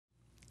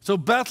So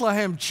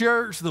Bethlehem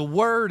Church, the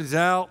word is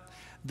out.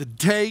 The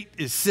date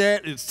is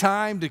set. It's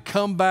time to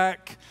come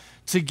back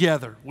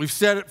together. We've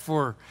said it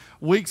for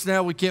weeks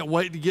now. We can't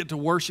wait to get to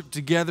worship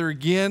together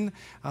again.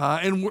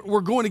 And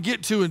we're going to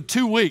get to in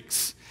 2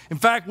 weeks. In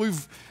fact,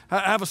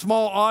 have a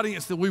small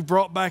audience that we've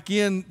brought back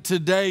in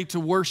today to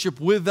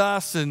worship with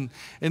us. And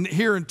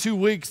here in 2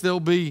 weeks, there'll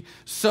be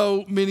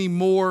so many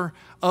more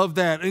of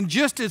that. And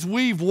just as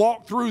we've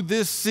walked through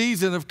this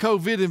season of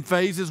COVID in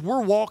phases,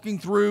 we're walking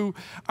through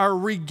our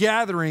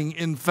regathering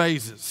in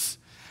phases.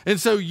 And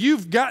so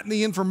you've gotten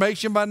the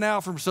information by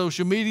now from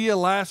social media.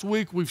 Last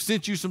week, we've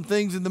sent you some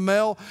things in the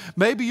mail.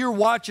 Maybe you're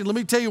watching. Let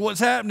me tell you what's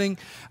happening.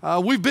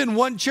 We've been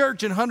one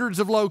church in hundreds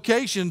of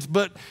locations,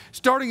 but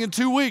starting in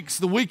 2 weeks,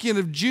 the weekend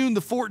of June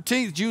the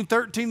 14th, June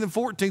 13th and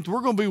 14th,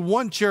 we're going to be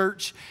one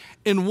church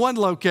in one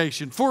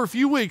location for a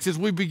few weeks as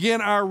we begin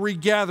our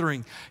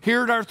regathering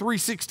here at our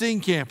 316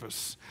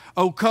 campus.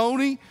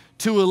 Oconee,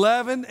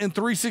 211, and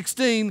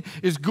 316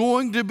 is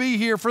going to be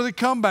here for the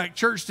comeback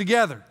church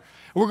together.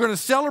 We're going to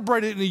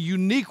celebrate it in a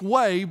unique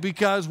way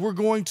because we're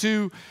going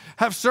to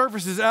have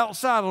services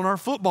outside on our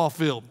football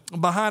field.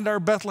 Behind our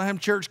Bethlehem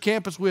Church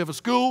campus, we have a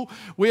school.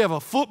 We have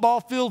a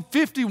football field,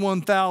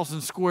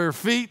 51,000 square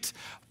feet,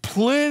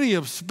 plenty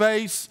of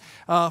space,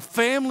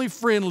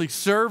 family-friendly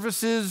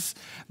services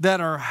that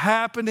are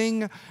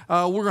happening.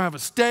 We're going to have a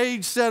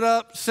stage set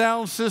up,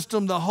 sound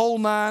system, the whole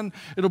nine.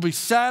 It'll be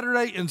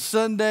Saturday and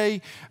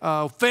Sunday.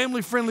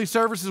 Family-friendly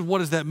services. What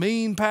does that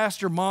mean,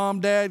 Pastor? Mom,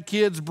 Dad,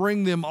 kids,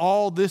 bring them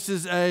all. This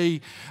is a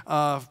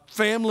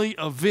family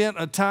event,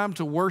 a time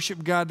to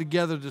worship God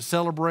together, to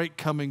celebrate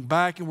coming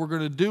back. And we're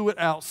going to do it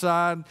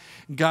outside.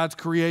 God's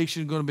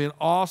creation is going to be an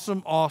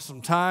awesome,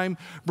 awesome time.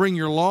 Bring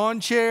your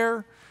lawn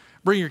chair.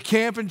 Bring your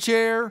camping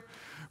chair.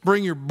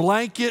 Bring your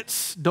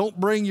blankets. Don't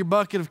bring your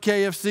bucket of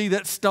KFC.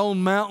 That's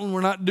Stone Mountain.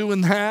 We're not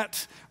doing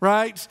that,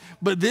 right?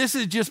 But this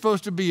is just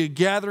supposed to be a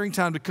gathering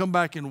time to come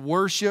back and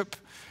worship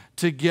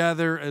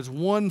together as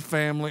one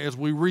family as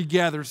we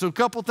regather. So a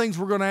couple things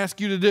we're going to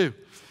ask you to do.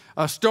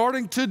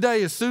 Starting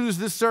today, as soon as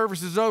this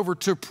service is over,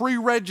 to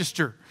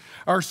pre-register.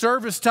 Our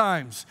service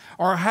times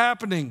are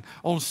happening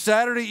on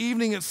Saturday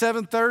evening at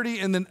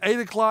 7:30 and then 8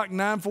 o'clock,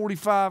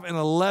 9:45, and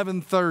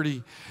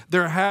 11:30.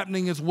 They're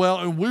happening as well.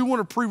 And we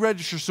want to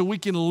pre-register so we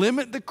can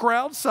limit the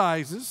crowd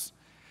sizes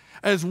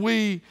as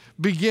we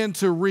begin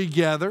to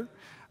regather.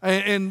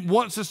 And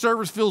once the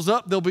service fills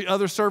up, there'll be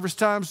other service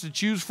times to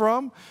choose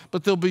from,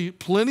 but there'll be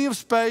plenty of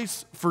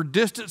space for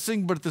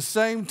distancing, but at the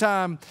same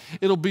time,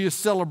 it'll be a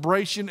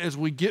celebration as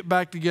we get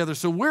back together.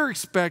 So we're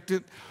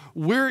expectant.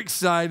 We're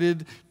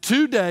excited.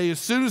 Today, as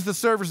soon as the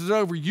service is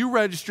over, you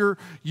register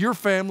your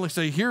family.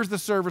 Say, here's the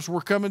service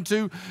we're coming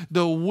to.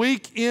 The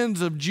weekends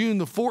of June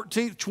the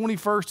 14th,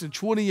 21st, and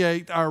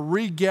 28th, our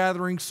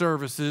regathering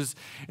services.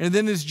 And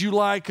then as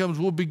July comes,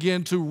 we'll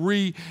begin to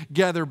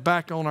regather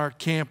back on our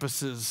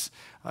campuses.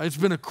 It's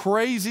been a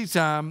crazy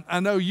time. I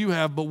know you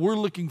have, but we're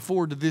looking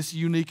forward to this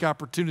unique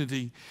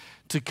opportunity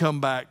to come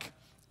back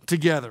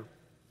together.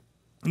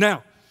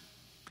 Now,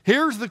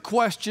 here's the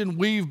question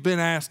we've been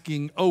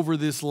asking over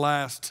this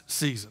last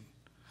season.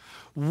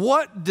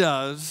 What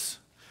does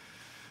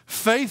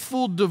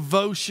faithful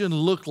devotion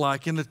look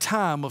like in a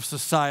time of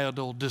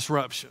societal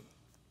disruption?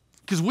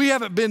 Because we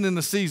haven't been in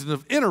a season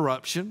of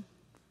interruption.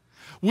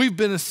 We've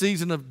been in a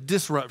season of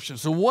disruption.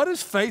 So what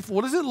is faithful?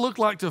 What does it look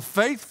like to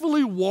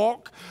faithfully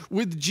walk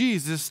with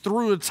Jesus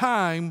through a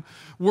time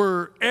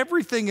where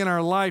everything in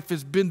our life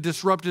has been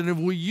disrupted?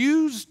 And we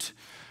used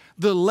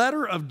the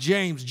letter of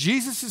James,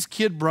 Jesus'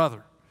 kid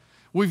brother.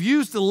 We've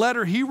used the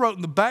letter he wrote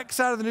in the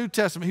backside of the New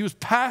Testament. He was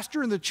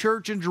pastor in the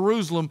church in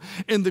Jerusalem.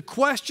 And the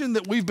question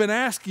that we've been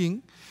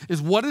asking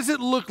is, what does it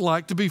look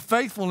like to be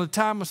faithful in a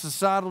time of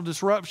societal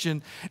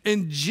disruption?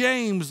 And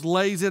James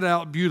lays it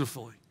out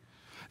beautifully.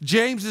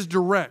 James is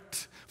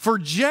direct. For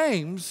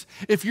James,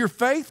 if your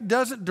faith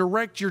doesn't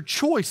direct your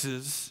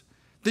choices,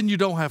 then you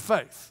don't have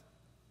faith.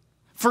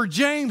 For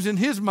James, in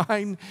his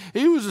mind,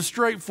 he was a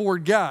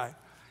straightforward guy.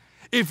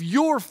 If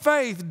your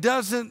faith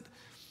doesn't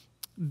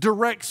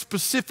direct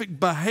specific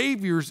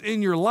behaviors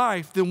in your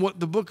life, then what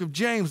the book of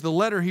James, the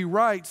letter he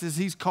writes, is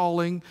he's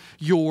calling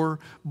your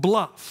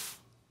bluff.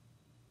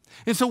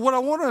 And so what I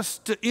want us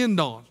to end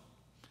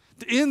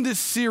this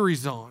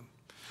series on,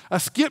 I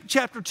skipped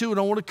chapter 2 and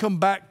I want to come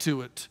back to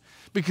it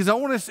because I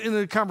want us in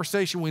a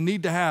conversation we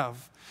need to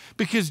have,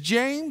 because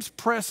James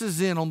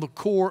presses in on the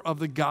core of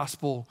the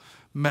gospel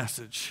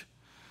message.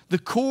 The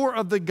core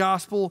of the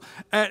gospel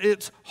at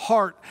its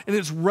heart. And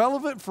it's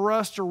relevant for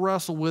us to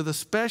wrestle with,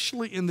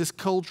 especially in this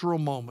cultural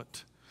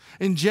moment.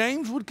 And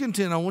James would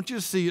contend, I want you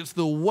to see, it's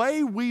the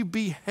way we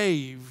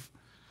behave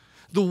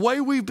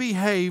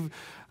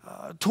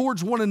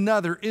towards one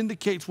another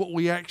indicates what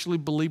we actually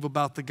believe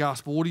about the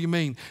gospel. What do you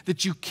mean?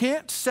 That you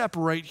can't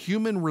separate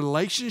human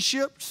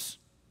relationships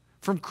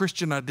from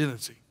Christian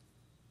identity.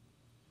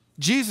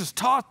 Jesus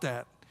taught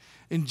that,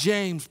 and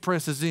James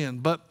presses in.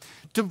 But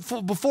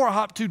before I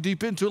hop too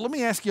deep into it, let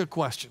me ask you a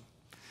question.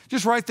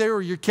 Just right there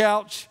on your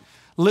couch,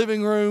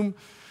 living room,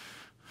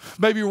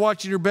 Maybe you're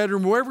watching your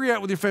bedroom, wherever you're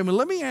at with your family.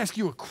 Let me ask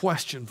you a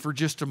question for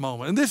just a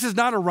moment. And this is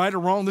not a right or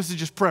wrong. This is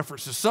just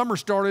preferences. Summer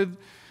started.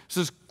 This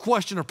is a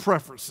question of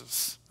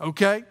preferences,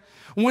 okay?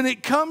 When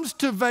it comes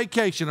to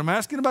vacation, I'm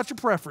asking about your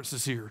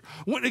preferences here.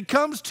 When it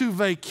comes to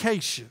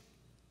vacation,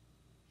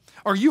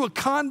 are you a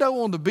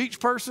condo on the beach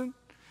person?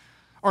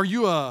 Are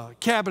you a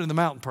cabin in the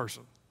mountain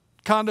person?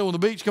 Condo on the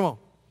beach, come on.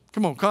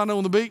 Come on, condo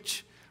on the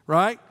beach,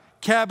 right?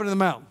 Cabin in the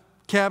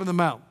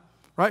mountain,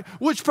 right?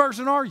 Which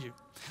person are you?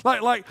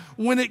 Like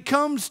when it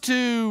comes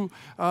to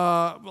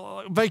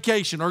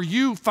vacation, are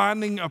you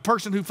finding a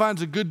person who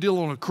finds a good deal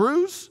on a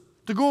cruise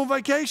to go on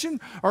vacation,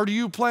 or do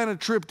you plan a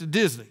trip to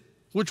Disney?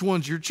 Which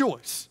one's your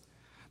choice?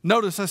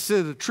 Notice I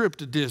said a trip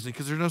to Disney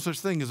because there's no such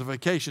thing as a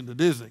vacation to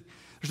Disney.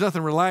 There's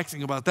nothing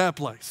relaxing about that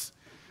place.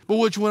 But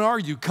which one are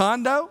you?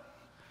 Condo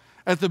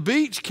at the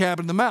beach,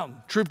 cabin in the mountain,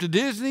 trip to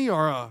Disney,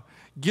 or a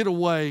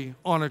getaway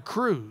on a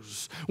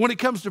cruise? When it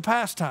comes to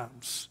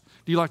pastimes,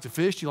 do you like to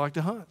fish? Do you like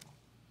to hunt?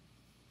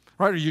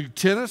 Right? Are you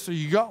tennis or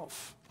you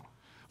golf?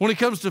 When it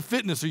comes to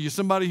fitness, are you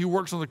somebody who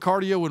works on the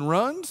cardio and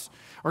runs?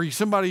 Or are you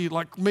somebody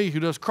like me who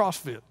does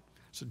CrossFit?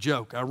 It's a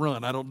joke. I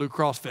run. I don't do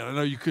CrossFit. I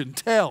know you couldn't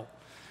tell.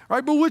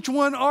 Right? But which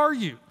one are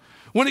you?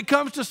 When it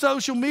comes to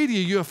social media,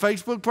 are you a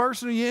Facebook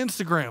person or are you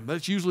Instagram?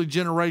 That's usually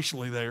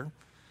generationally there.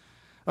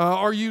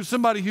 Are you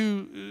somebody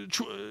who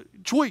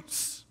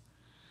tweets?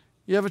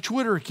 You have a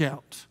Twitter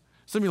account.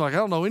 Some of you are like, I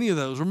don't know any of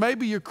those. Or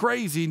maybe you're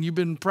crazy and you've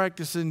been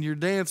practicing your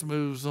dance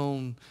moves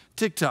on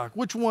TikTok.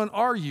 Which one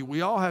are you?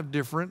 We all have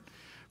different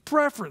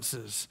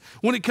preferences.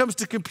 When it comes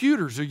to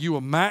computers, are you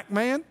a Mac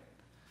man?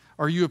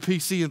 Or are you a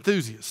PC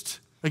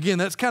enthusiast? Again,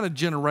 that's kind of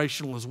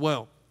generational as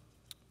well.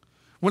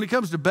 When it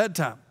comes to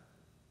bedtime,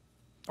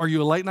 are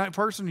you a late night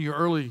person or are you an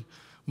early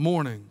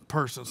morning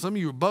person? Some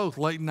of you are both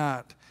late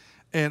night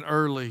and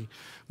early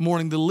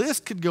morning. The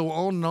list could go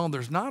on and on.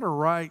 There's not a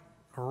right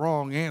or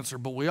wrong answer,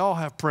 but we all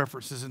have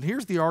preferences. And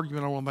here's the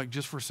argument I want to make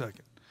just for a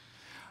second.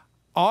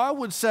 I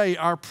would say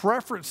our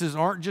preferences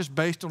aren't just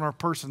based on our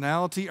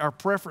personality. Our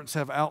preferences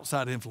have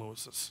outside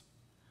influences.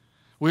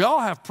 We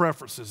all have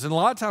preferences, and a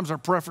lot of times our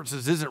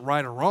preferences isn't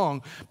right or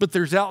wrong, but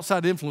there's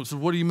outside influences.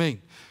 What do you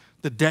mean?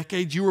 The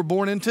decade you were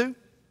born into,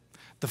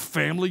 the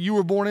family you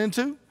were born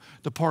into,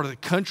 the part of the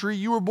country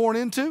you were born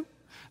into,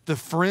 the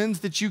friends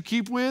that you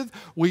keep with.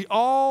 We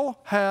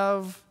all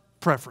have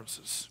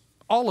preferences.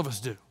 All of us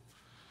do.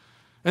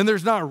 And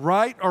there's not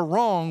right or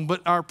wrong,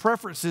 but our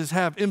preferences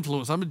have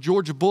influence. I'm a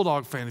Georgia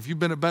Bulldog fan. If you've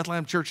been at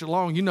Bethlehem Church that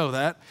long, you know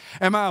that.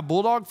 Am I a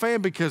Bulldog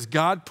fan because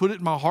God put it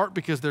in my heart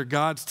because they're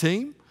God's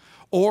team?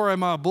 Or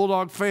am I a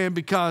Bulldog fan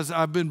because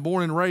I've been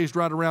born and raised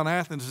right around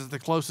Athens as the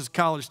closest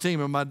college team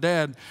and my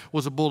dad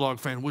was a Bulldog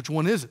fan? Which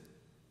one is it?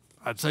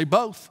 I'd say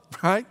both,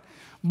 right?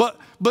 But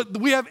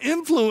we have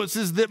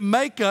influences that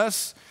make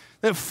us,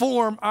 that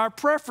form our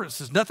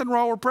preferences. Nothing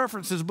wrong with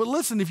preferences, but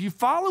listen, if you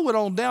follow it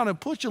on down and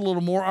push a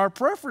little more, our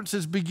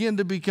preferences begin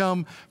to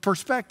become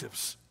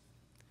perspectives.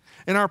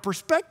 And our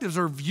perspectives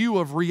are a view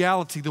of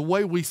reality, the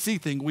way we see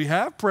things. We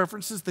have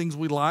preferences, things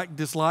we like,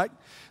 dislike,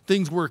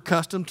 things we're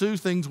accustomed to,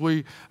 things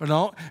we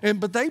don't.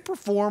 But they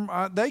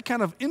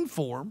kind of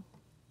inform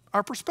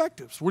our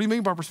perspectives. What do you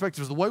mean by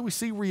perspectives? The way we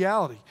see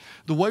reality,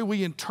 the way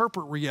we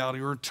interpret reality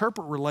or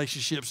interpret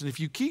relationships. And if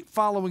you keep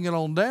following it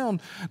on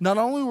down, not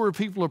only were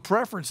people of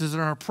preferences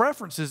and our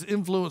preferences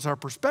influence our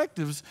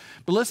perspectives,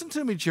 but listen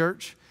to me,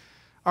 church,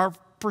 our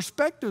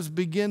perspectives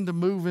begin to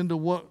move into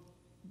what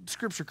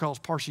Scripture calls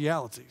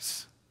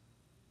partialities.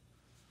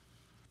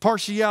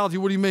 Partiality,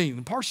 what do you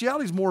mean?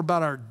 Partiality is more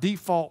about our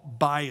default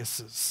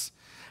biases,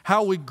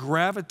 how we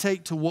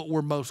gravitate to what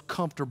we're most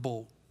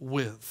comfortable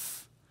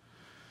with.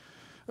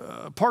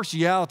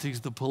 Partiality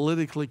is the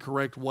politically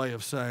correct way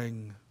of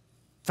saying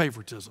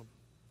favoritism.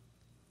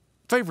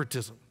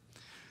 Favoritism.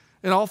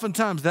 And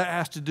oftentimes that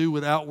has to do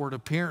with outward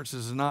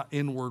appearances and not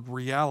inward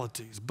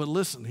realities. But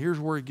listen, here's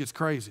where it gets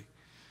crazy.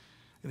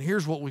 And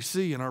here's what we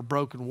see in our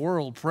broken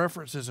world.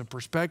 Preferences and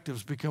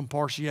perspectives become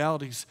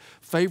partialities.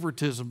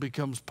 Favoritism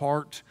becomes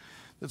part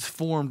that's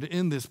formed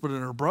in this. But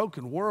in our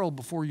broken world,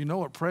 before you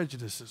know it,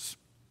 prejudices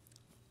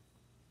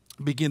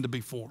begin to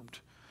be formed.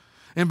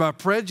 And by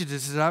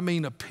prejudices, I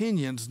mean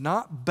opinions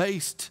not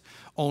based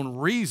on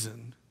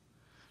reason,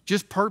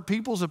 just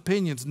people's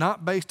opinions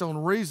not based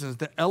on reasons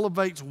that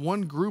elevates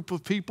one group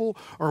of people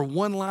or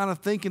one line of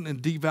thinking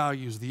and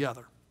devalues the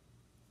other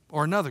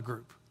or another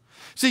group.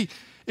 See,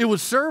 it would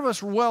serve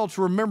us well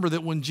to remember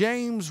that when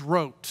James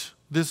wrote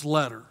this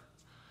letter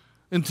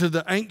into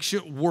the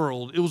ancient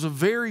world, it was a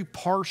very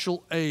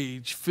partial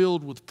age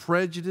filled with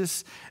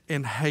prejudice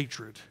and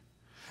hatred.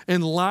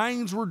 And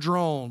lines were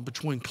drawn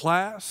between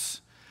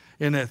class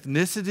and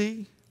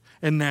ethnicity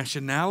and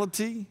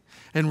nationality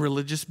and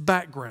religious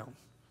background.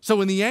 So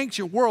in the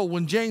ancient world,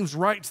 when James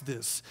writes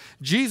this,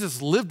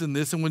 Jesus lived in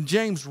this, and when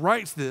James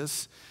writes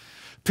this,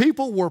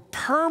 people were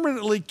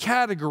permanently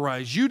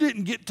categorized. You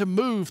didn't get to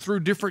move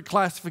through different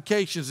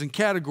classifications and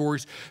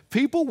categories.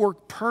 People were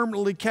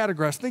permanently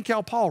categorized. Think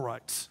how Paul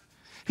writes.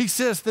 He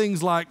says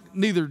things like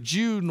neither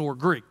Jew nor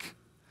Greek,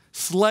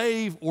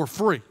 slave or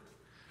free,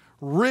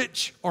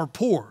 rich or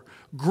poor,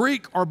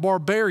 Greek or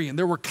barbarian.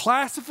 There were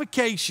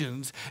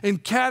classifications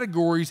and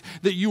categories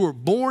that you were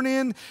born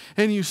in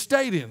and you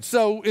stayed in.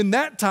 So in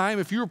that time,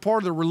 if you were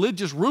part of the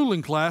religious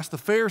ruling class, the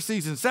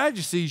Pharisees and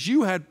Sadducees,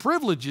 you had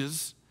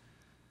privileges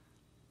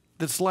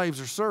that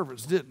slaves or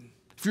servants didn't.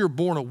 If you were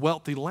born a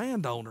wealthy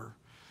landowner,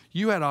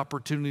 you had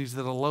opportunities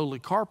that a lowly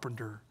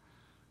carpenter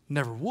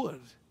never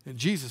would. And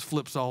Jesus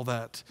flips all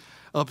that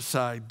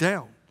upside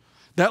down.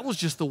 That was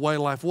just the way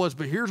life was.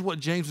 But here's what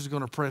James is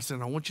going to press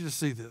in. I want you to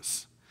see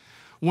this.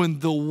 When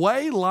the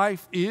way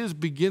life is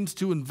begins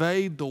to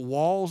invade the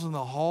walls and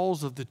the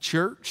halls of the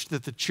church,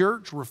 that the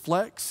church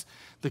reflects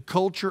the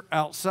culture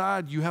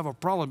outside, you have a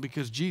problem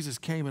because Jesus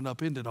came and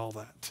upended all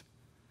that.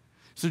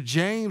 So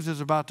James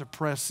is about to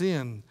press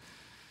in.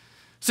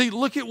 See,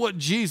 look at what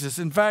Jesus,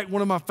 in fact,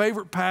 one of my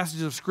favorite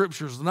passages of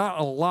Scripture is not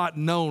a lot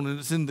known, and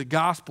it's in the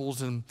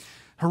Gospels. And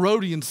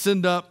Herodians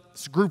send up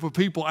this group of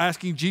people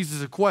asking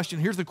Jesus a question.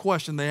 Here's the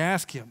question they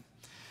ask him.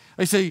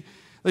 They say,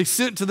 they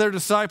sent to their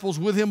disciples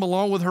with him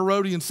along with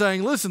Herodians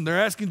saying, listen, they're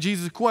asking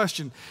Jesus a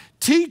question.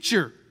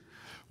 Teacher,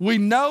 we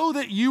know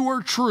that you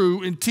are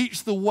true and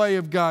teach the way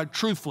of God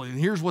truthfully. And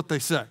here's what they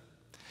say.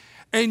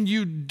 And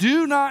you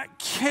do not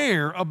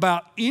care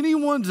about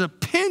anyone's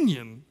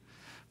opinion,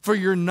 for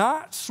you're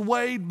not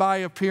swayed by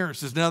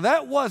appearances. Now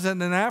that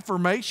wasn't an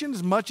affirmation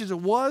as much as it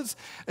was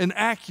an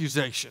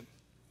accusation.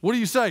 What are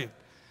you saying?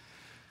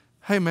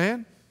 Hey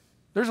man,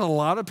 there's a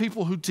lot of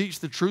people who teach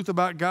the truth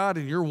about God,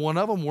 and you're one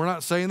of them. We're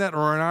not saying that,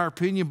 or in our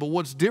opinion, but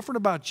what's different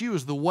about you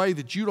is the way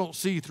that you don't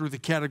see through the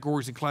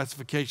categories and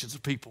classifications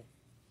of people.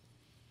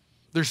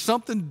 There's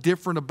something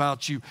different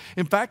about you.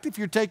 In fact, if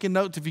you're taking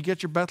notes, if you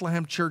get your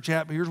Bethlehem Church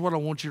app, here's what I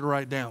want you to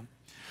write down.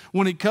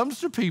 When it comes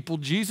to people,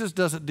 Jesus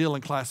doesn't deal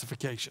in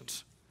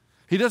classifications.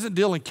 He doesn't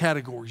deal in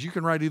categories. You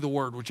can write either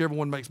word, whichever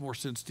one makes more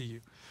sense to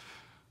you.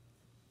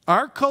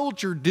 Our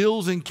culture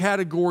deals in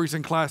categories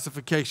and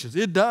classifications.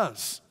 It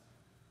does.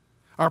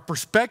 Our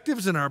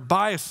perspectives and our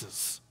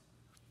biases.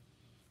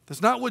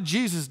 That's not what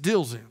Jesus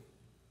deals in.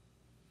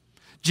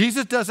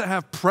 Jesus doesn't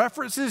have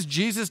preferences.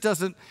 Jesus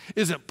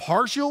isn't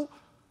partial.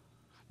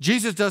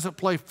 Jesus doesn't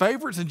play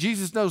favorites, and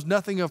Jesus knows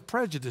nothing of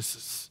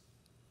prejudices.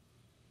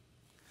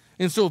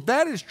 And so if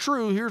that is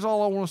true, here's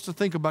all I want us to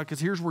think about, because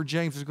here's where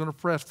James is going to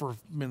press for a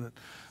minute.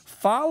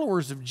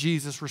 Followers of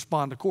Jesus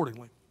respond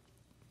accordingly.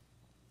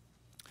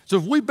 So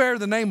if we bear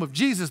the name of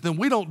Jesus, then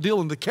we don't deal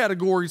in the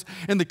categories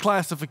and the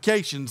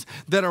classifications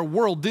that our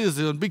world deals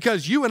in,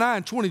 because you and I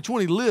in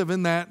 2020 live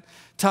in that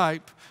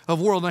type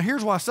of world. Now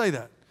here's why I say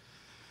that.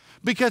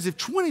 Because if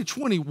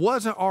 2020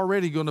 wasn't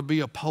already going to be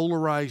a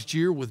polarized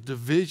year with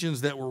divisions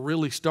that were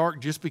really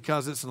stark just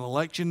because it's an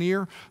election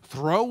year,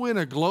 throw in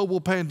a global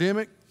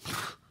pandemic,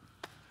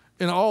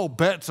 and all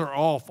bets are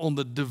off on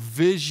the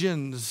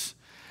divisions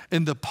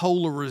and the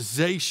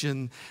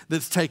polarization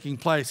that's taking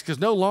place. Because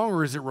no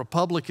longer is it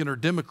Republican or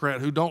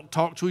Democrat who don't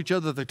talk to each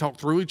other, they talk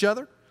through each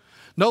other.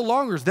 No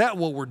longer is that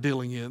what we're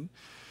dealing in.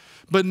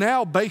 But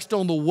now, based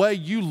on the way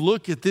you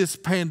look at this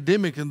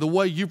pandemic and the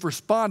way you've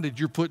responded,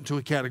 you're put into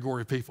a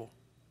category of people.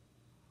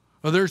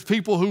 Now, there's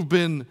people who've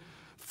been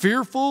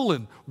fearful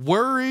and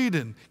worried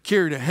and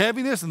carried a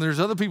heaviness, and there's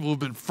other people who've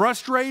been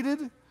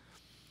frustrated.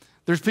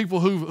 There's people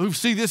who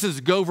see this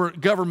as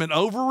government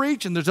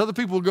overreach, and there's other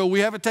people who go, we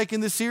haven't taken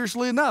this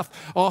seriously enough.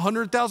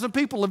 100,000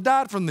 people have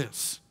died from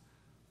this.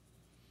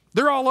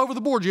 They're all over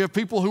the board. You have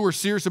people who are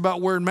serious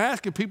about wearing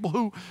masks and people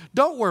who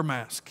don't wear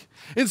masks.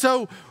 And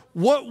so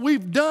what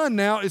we've done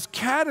now is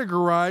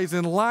categorize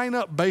and line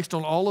up based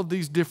on all of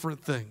these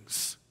different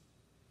things.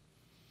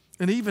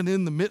 And even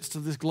in the midst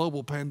of this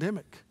global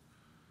pandemic,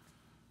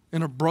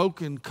 in a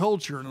broken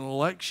culture, in an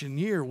election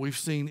year, we've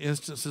seen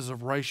instances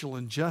of racial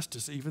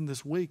injustice, even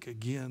this week,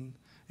 again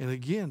and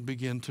again,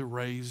 begin to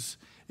raise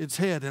its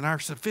head. In our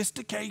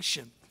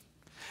sophistication,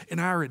 in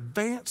our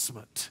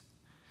advancement,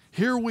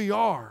 here we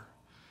are,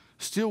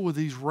 still with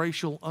these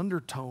racial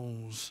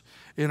undertones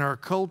in our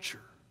culture.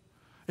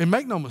 And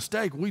make no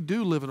mistake, we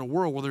do live in a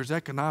world where there's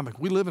economic.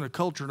 We live in a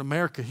culture in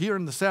America, here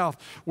in the South,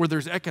 where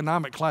there's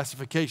economic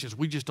classifications.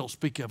 We just don't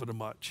speak of it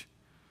much.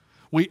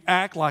 We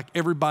act like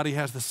everybody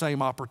has the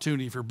same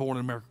opportunity if you're born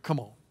in America. Come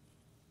on.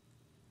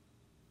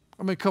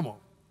 I mean, come on.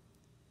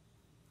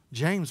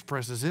 James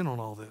presses in on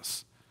all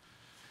this.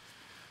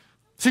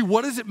 See,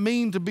 what does it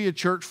mean to be a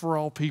church for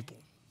all people?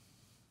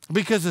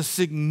 Because a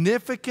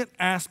significant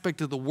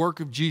aspect of the work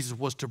of Jesus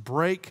was to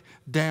break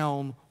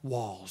down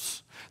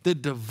walls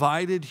that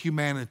divided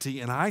humanity.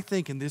 And I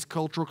think in this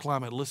cultural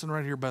climate, listen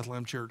right here,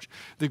 Bethlehem Church,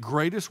 the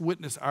greatest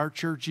witness our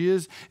church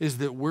is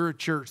that we're a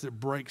church that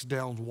breaks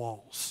down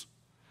walls.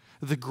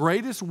 The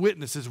greatest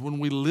witness is when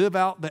we live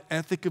out the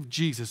ethic of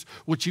Jesus,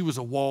 which he was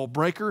a wall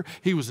breaker,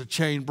 he was a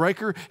chain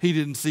breaker, he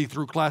didn't see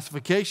through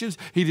classifications,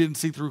 he didn't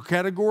see through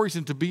categories.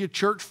 And to be a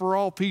church for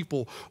all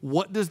people,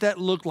 what does that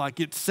look like?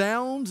 It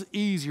sounds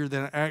easier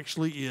than it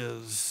actually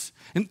is.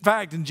 In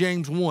fact, in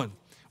James 1,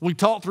 we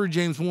talked through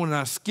James 1, and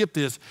I skipped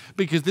this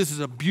because this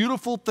is a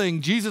beautiful thing.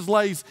 James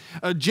lays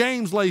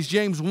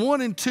James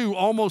 1 and 2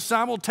 almost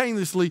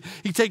simultaneously.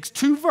 He takes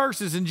two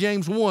verses in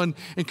James 1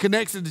 and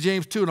connects it to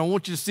James 2, and I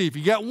want you to see. If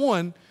you got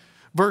one,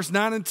 Verse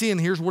 9 and 10,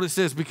 here's what it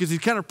says, because he's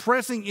kind of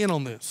pressing in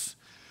on this.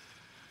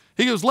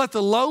 He goes, let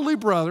the lowly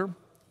brother,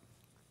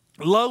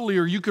 lowly,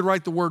 or you could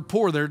write the word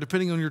poor there,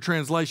 depending on your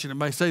translation, it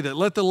may say that.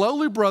 Let the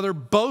lowly brother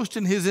boast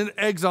in his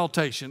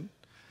exaltation,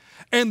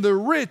 and the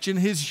rich in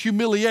his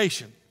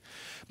humiliation,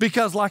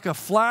 because like a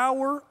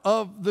flower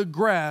of the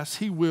grass,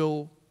 he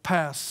will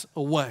pass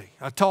away.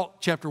 I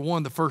taught chapter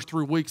 1 the first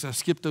 3 weeks, and I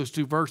skipped those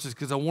 2 verses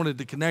because I wanted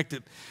to connect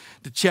it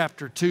to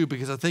chapter 2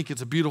 because I think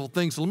it's a beautiful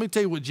thing. So let me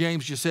tell you what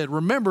James just said.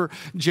 Remember,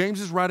 James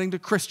is writing to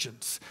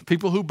Christians,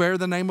 people who bear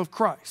the name of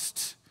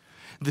Christ.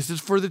 This is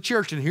for the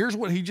church, and here's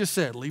what he just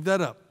said. Leave that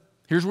up.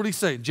 Here's what he's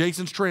saying.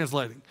 Jason's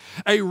translating.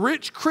 A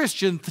rich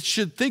Christian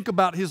should think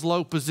about his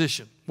low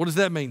position. What does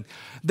that mean?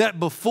 That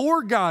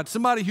before God,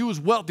 somebody who is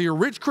wealthy, a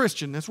rich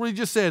Christian, that's what he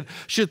just said,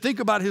 should think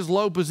about his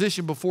low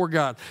position before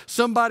God.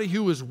 Somebody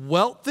who is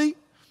wealthy,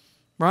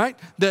 right?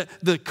 That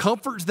the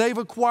comforts they've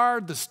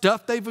acquired, the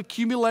stuff they've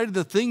accumulated,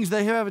 the things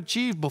they have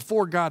achieved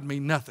before God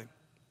mean nothing.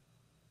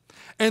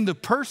 And the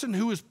person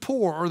who is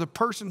poor or the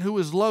person who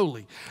is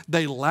lowly,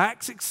 they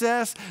lack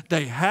success,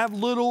 they have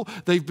little,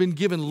 they've been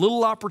given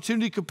little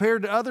opportunity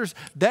compared to others,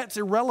 that's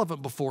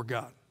irrelevant before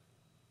God.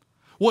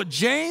 What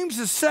James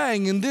is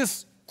saying in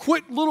this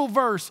quick little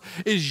verse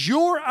is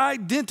your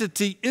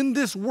identity in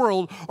this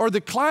world, or the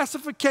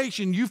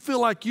classification you feel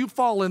like you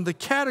fall in, the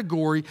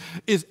category,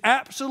 is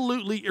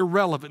absolutely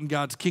irrelevant in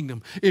God's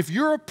kingdom. If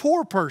you're a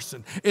poor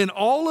person in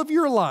all of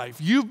your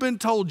life, you've been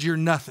told you're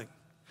nothing,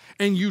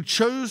 and you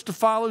chose to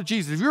follow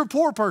Jesus. If you're a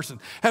poor person,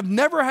 have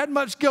never had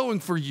much going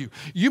for you,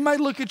 you may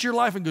look at your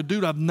life and go,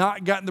 dude, I've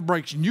not gotten the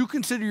breaks. And you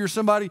consider you're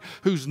somebody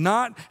who's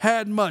not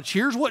had much.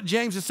 Here's what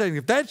James is saying.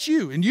 If that's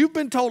you, and you've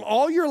been told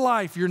all your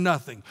life you're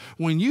nothing,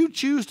 when you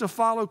choose to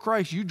follow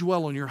Christ, you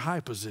dwell on your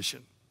high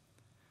position.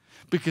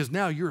 Because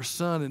now you're a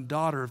son and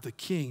daughter of the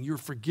King. You're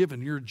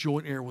forgiven. You're a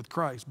joint heir with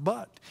Christ.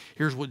 But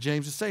here's what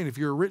James is saying. If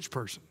you're a rich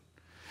person,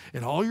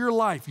 in all your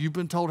life you've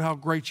been told how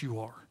great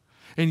you are,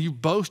 and you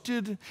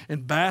boasted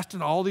and basked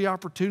in all the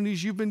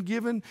opportunities you've been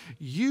given,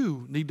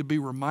 you need to be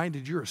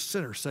reminded you're a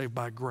sinner saved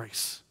by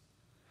grace.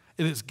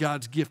 And it's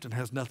God's gift and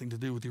has nothing to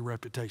do with your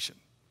reputation.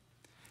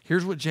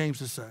 Here's what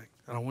James is saying,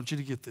 and I want you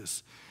to get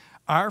this.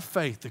 Our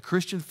faith, the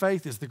Christian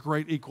faith, is the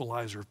great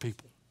equalizer of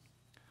people.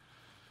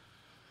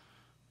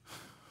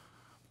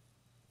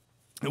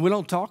 And we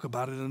don't talk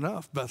about it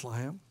enough,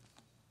 Bethlehem.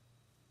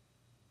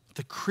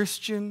 The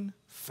Christian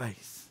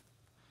faith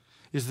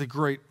is the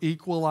great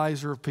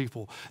equalizer of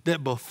people.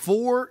 That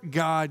before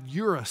God,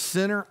 you're a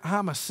sinner,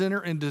 I'm a sinner,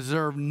 and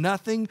deserve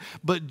nothing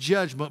but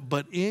judgment.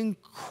 But in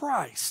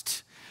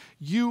Christ,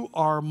 you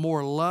are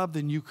more loved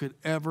than you could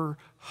ever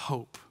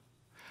hope.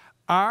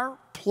 Our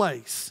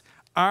place,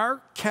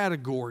 our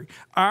category,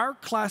 our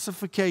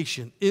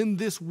classification in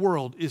this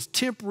world is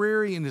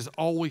temporary and is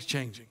always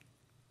changing.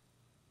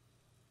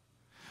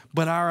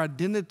 But our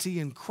identity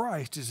in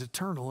Christ is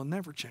eternal and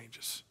never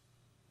changes.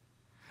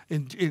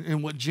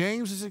 And what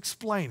James is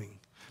explaining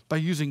by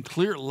using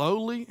clear,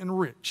 lowly, and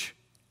rich,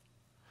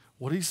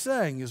 what he's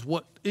saying is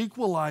what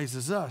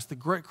equalizes us, the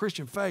great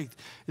Christian faith,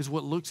 is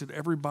what looks at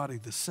everybody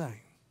the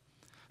same.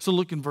 So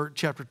look in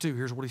chapter 2.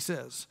 Here's what he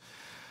says.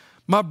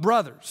 My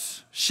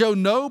brothers, show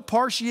no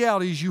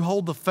partiality as you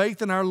hold the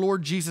faith in our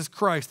Lord Jesus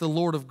Christ, the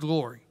Lord of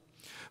glory.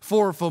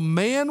 For if a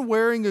man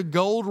wearing a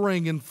gold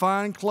ring and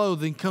fine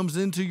clothing comes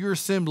into your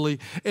assembly,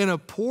 and a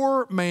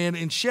poor man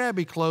in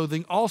shabby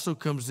clothing also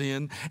comes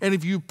in, and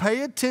if you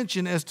pay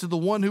attention as to the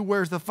one who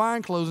wears the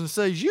fine clothes and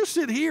says, you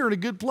sit here in a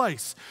good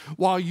place,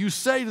 while you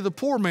say to the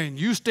poor man,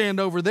 you stand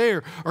over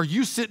there, or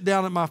you sit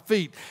down at my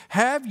feet,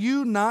 have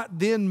you not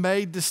then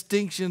made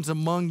distinctions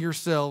among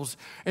yourselves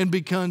and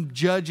become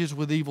judges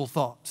with evil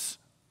thoughts?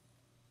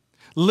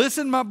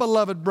 Listen, my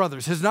beloved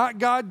brothers, has not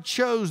God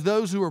chose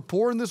those who are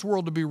poor in this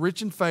world to be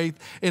rich in faith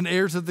and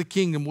heirs of the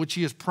kingdom, which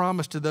he has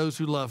promised to those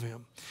who love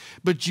him?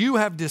 But you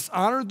have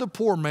dishonored the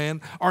poor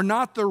man. Are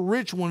not the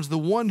rich ones the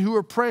one who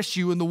oppress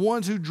you and the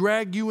ones who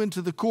drag you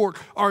into the court?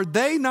 Are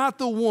they not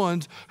the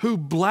ones who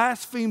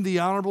blaspheme the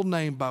honorable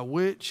name by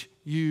which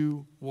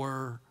you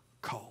were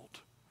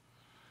called?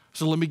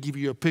 So let me give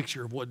you a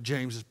picture of what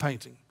James is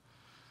painting.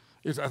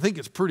 I think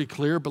it's pretty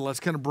clear, but let's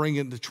kind of bring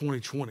it into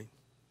 2020.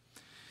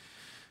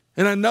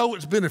 And I know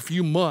it's been a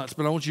few months,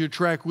 but I want you to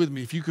track with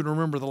me. If you can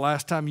remember the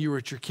last time you were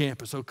at your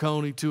campus,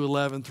 Oconee,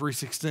 211,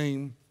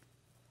 316.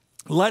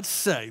 Let's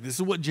say, this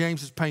is what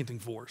James is painting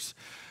for us.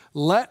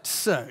 Let's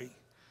say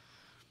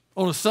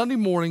on a Sunday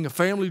morning, a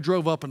family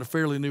drove up in a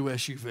fairly new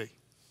SUV.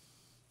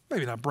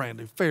 Maybe not brand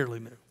new, fairly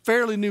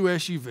new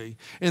SUV.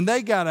 And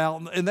they got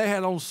out and they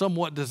had on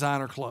somewhat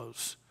designer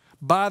clothes.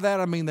 By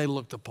that, I mean they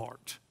looked the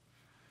part.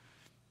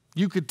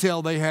 You could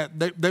tell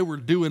they were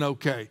doing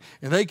okay.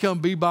 And they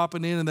come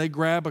bebopping in and they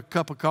grab a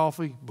cup of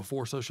coffee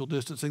before social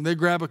distancing. They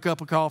grab a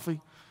cup of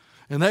coffee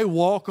and they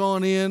walk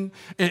on in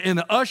and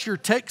the usher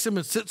takes them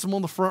and sits them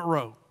on the front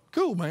row.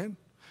 Cool, man.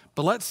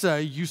 But let's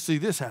say you see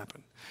this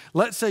happen.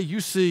 Let's say you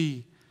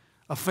see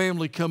a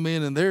family come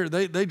in and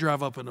they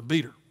drive up in a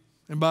beater.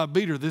 And by a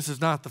beater, this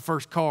is not the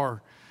first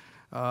car.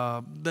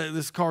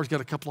 This car's got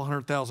a couple of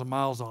 100,000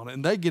 miles on it.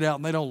 And they get out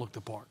and they don't look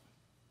the part.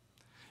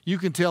 You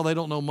can tell they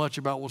don't know much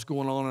about what's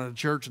going on in a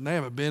church, and they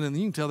haven't been, and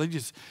you can tell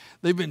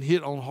they've been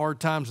hit on hard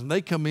times, and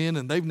they come in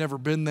and they've never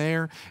been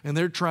there, and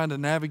they're trying to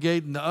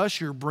navigate, and the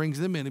usher brings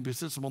them in and he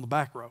sits them on the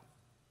back row.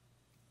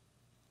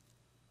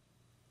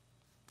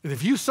 And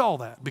if you saw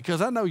that,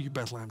 because I know you,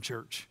 Bethlehem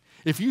Church,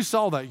 if you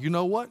saw that, you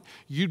know what?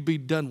 You'd be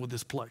done with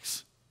this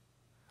place.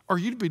 Or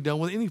you'd be done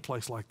with any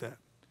place like that.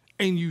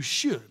 And you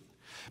should.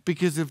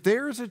 Because if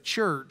there's a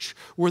church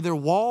where there are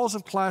walls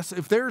of class,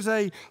 if there's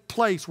a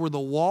place where the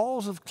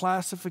walls of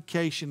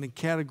classification and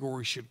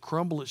category should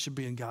crumble, it should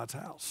be in God's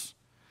house,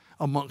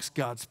 amongst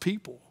God's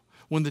people,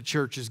 when the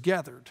church is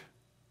gathered.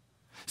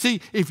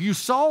 See, if you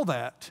saw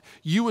that,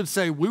 you would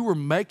say we were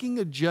making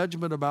a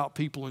judgment about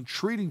people and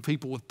treating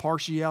people with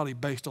partiality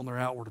based on their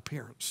outward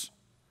appearance.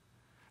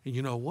 And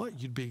you know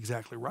what? You'd be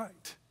exactly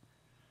right.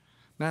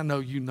 Now, I know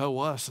you know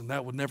us, and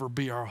that would never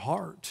be our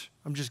heart.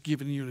 I'm just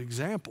giving you an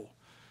example.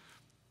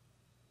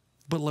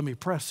 But let me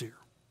press here.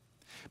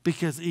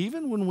 Because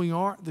even when we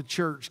aren't the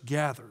church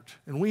gathered,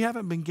 and we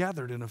haven't been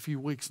gathered in a few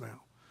weeks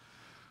now,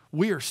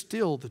 we are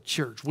still the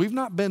church. We've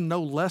not been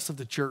no less of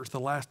the church the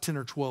last 10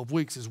 or 12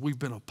 weeks as we've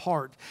been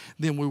apart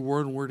than we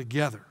were when we're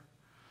together.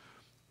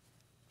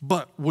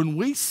 But when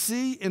we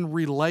see and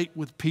relate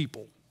with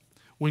people,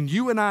 when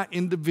you and I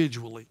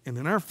individually and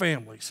in our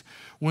families,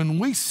 when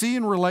we see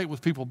and relate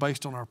with people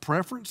based on our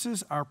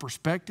preferences, our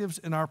perspectives,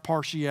 and our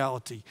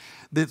partiality,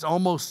 that's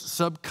almost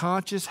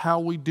subconscious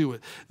how we do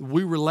it.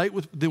 We relate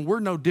with, then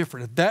we're no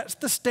different. If that's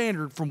the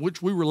standard from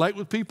which we relate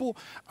with people,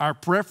 our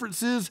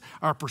preferences,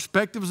 our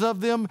perspectives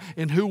of them,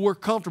 and who we're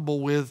comfortable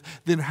with,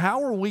 then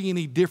how are we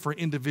any different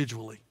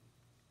individually?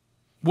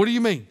 What do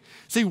you mean?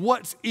 See,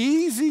 what's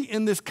easy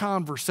in this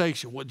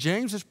conversation, what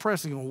James is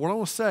pressing on, what I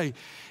want to say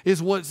is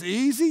what's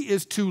easy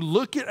is to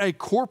look at a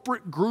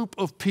corporate group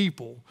of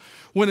people.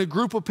 When a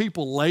group of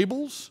people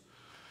labels,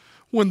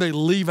 when they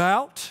leave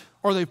out,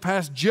 or they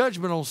pass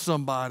judgment on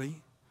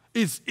somebody,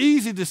 it's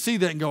easy to see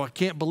that and go, I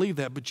can't believe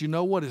that. But you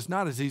know what? It's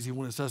not as easy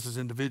when it's us as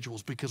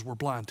individuals because we're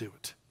blind to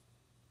it.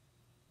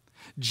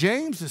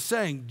 James is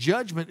saying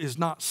judgment is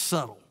not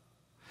subtle.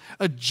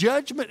 A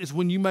judgment is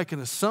when you make an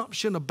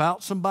assumption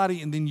about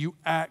somebody and then you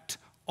act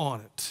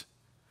on it.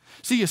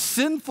 See, a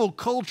sinful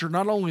culture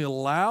not only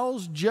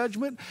allows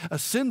judgment, a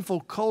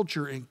sinful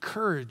culture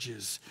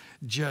encourages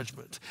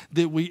judgment.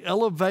 That we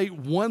elevate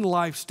one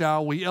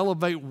lifestyle, we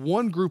elevate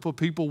one group of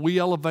people, we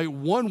elevate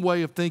one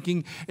way of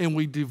thinking, and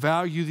we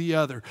devalue the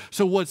other.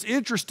 So what's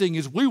interesting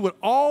is we would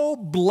all,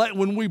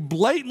 when we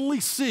blatantly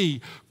see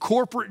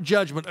corporate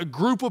judgment, a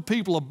group of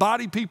people, a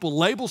body of people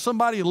label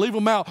somebody and leave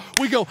them out,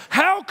 we go,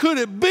 how could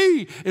it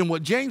be? And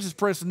what James is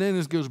pressing in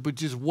is goes,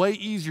 but it's way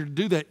easier to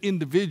do that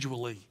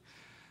individually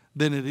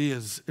than it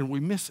is, and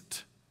we miss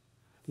it.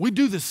 We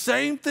do the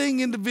same thing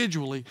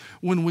individually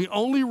when we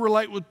only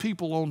relate with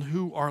people on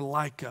who are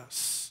like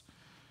us,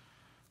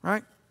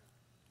 right?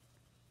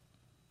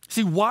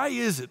 See, why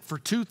is it for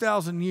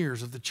 2,000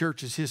 years of the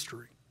church's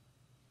history?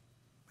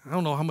 I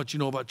don't know how much you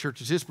know about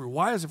church's history.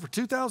 Why is it for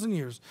 2,000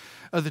 years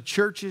of the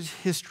church's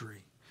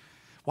history?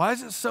 Why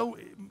is it so,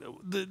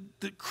 the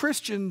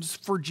Christians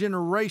for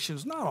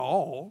generations, not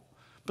all,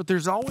 but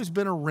there's always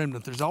been a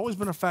remnant, there's always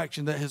been a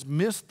faction that has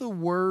missed the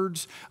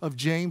words of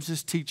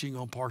James's teaching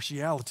on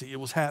partiality. It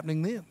was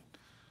happening then.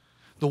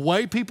 The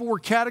way people were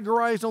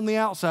categorized on the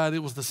outside, it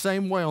was the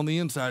same way on the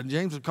inside. And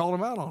James has called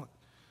them out on it.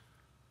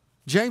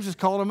 James has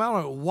called them out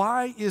on it.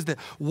 Why is that?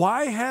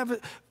 Why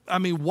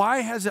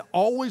has it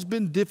always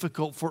been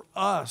difficult for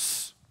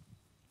us,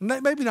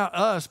 maybe not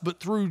us,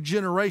 but through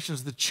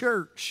generations, the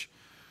church,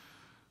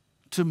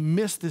 to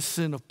miss this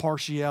sin of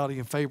partiality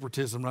and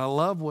favoritism? And I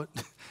love what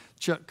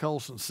Chuck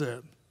Colson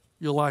said.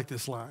 You'll like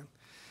this line.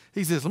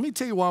 He says, let me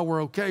tell you why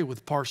we're okay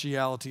with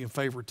partiality and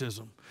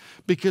favoritism.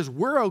 Because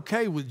we're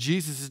okay with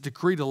Jesus'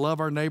 decree to love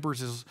our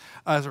neighbors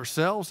as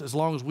ourselves as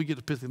long as we get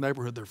to pick the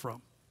neighborhood they're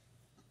from.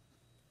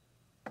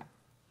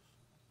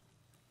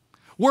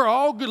 We're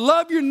all good.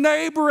 Love your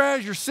neighbor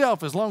as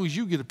yourself as long as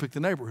you get to pick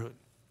the neighborhood.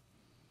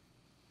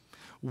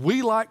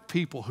 We like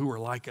people who are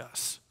like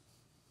us.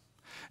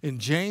 And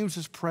James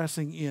is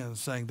pressing in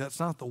saying that's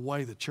not the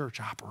way the church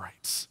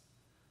operates.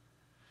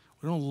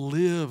 We don't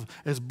live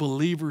as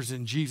believers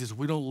in Jesus.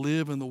 We don't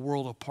live in the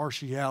world of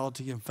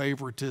partiality and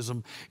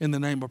favoritism in the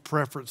name of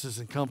preferences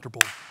and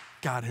comfortable.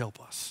 God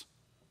help us.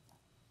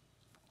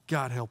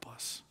 God help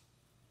us.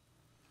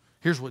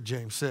 Here's what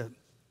James said.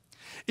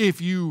 If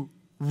you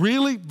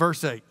really,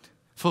 verse 8,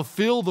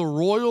 fulfill the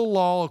royal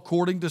law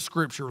according to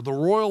Scripture. The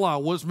royal law,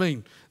 what does it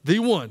mean? The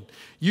one,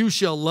 you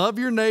shall love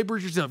your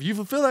neighbors yourself. You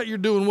fulfill that, you're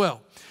doing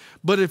well.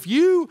 But if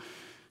you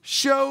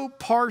show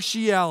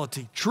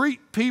partiality,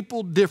 treat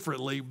people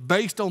differently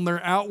based on their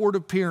outward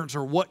appearance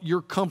or what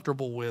you're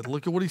comfortable with.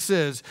 Look at what he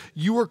says.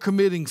 You are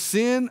committing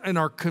sin and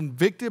are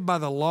convicted by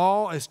the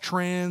law as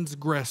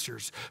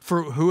transgressors.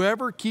 For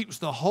whoever keeps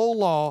the whole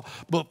law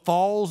but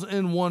falls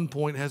in one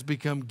point has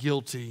become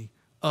guilty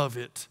of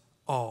it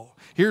all.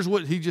 Here's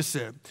what he just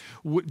said.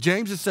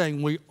 James is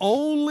saying we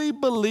only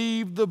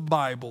believe the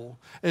Bible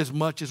as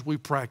much as we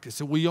practice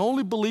it. We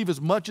only believe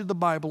as much of the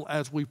Bible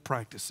as we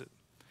practice it.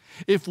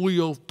 if we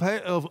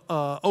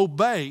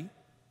obey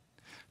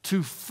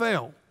to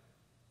fail.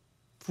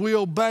 If we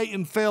obey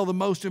and fail the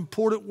most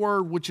important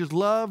word, which is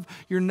love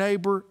your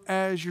neighbor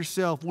as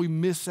yourself, we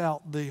miss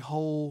out the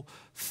whole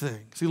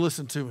thing. See,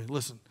 listen to me,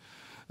 listen.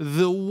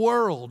 The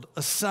world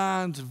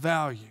assigns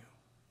value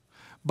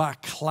by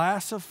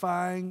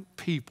classifying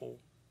people.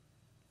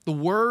 The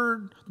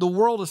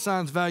world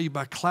assigns value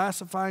by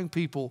classifying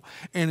people,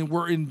 and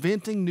we're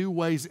inventing new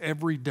ways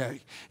every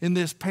day. In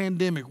this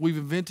pandemic, we've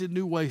invented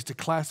new ways to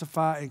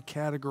classify and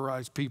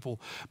categorize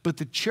people. But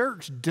the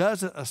church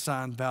doesn't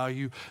assign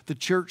value. The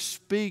church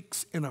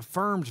speaks and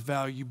affirms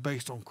value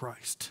based on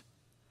Christ,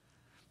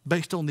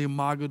 based on the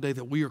imago Dei,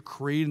 that we are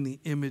created in the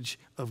image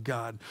of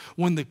God.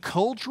 When the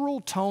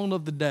cultural tone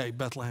of the day,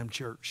 Bethlehem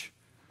Church,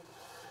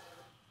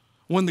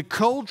 when the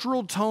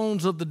cultural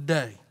tones of the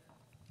day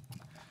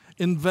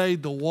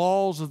invade the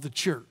walls of the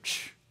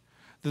church,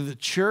 then the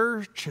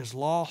church has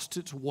lost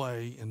its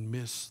way and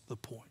missed the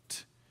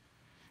point.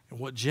 And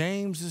what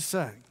James is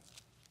saying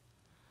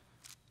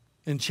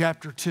in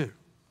chapter 2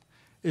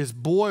 is,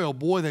 boy, oh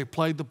boy, they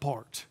played the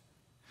part.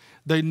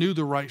 They knew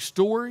the right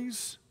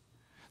stories.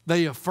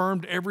 They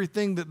affirmed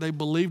everything that they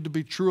believed to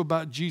be true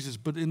about Jesus,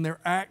 but in their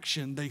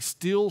action, they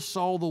still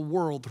saw the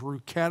world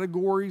through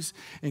categories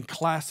and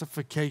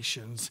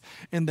classifications,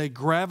 and they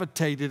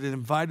gravitated and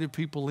invited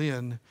people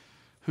in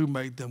who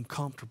made them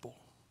comfortable,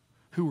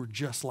 who were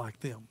just like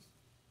them.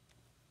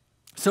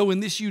 So in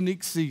this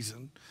unique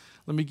season,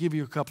 let me give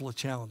you a couple of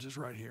challenges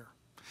right here.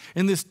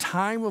 In this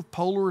time of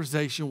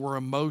polarization where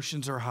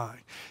emotions are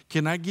high,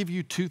 can I give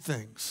you two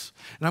things?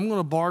 And I'm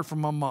going to borrow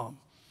from my mom.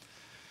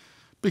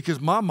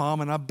 Because my mom,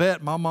 and I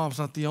bet my mom's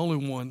not the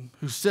only one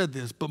who said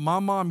this, but my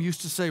mom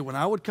used to say when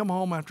I would come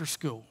home after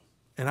school,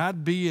 and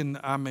I'd be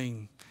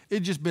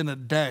it'd just been a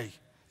day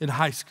in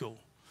high school,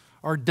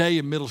 or day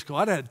in middle school.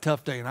 I'd had a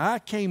tough day, and I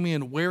came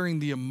in wearing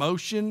the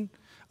emotion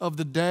of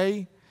the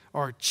day,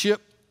 or a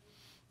chip,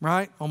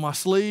 right, on my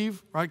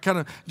sleeve, right, kind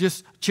of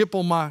just chip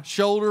on my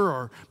shoulder,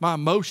 or my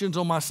emotions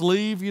on my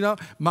sleeve, you know.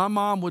 My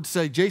mom would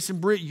say, Jason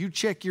Britt, you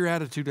check your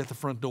attitude at the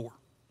front door.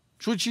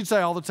 That's what she'd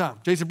say all the time.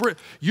 Jason Britt,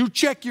 you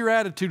check your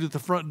attitude at the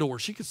front door.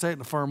 She could say it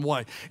in a firm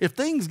way. If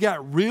things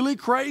got really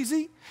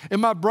crazy,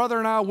 and my brother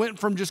and I went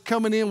from just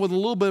coming in with a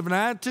little bit of an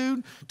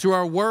attitude to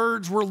our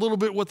words were a little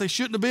bit what they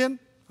shouldn't have been,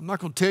 I'm not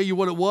going to tell you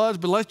what it was,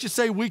 but let's just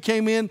say we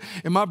came in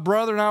and my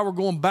brother and I were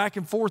going back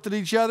and forth at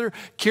each other,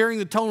 carrying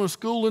the tone of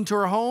school into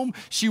our home.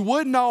 She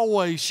wouldn't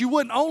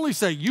only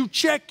say, you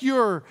check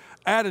your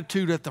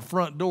attitude at the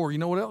front door. You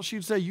know what else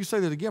she'd say? You say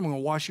that again, I'm going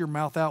to wash your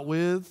mouth out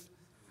with.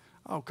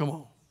 Oh, come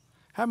on.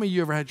 How many of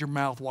you ever had your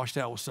mouth washed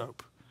out with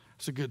soap?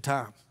 It's a good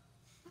time,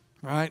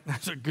 right?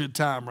 That's a good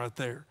time right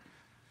there.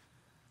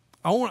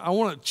 I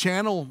want to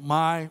channel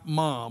my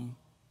mom,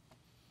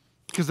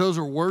 because those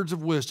are words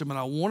of wisdom, and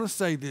I want to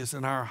say this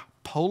in our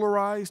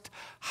polarized,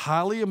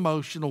 highly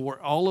emotional, where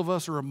all of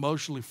us are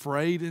emotionally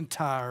frayed and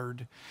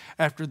tired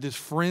after this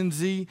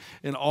frenzy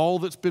and all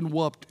that's been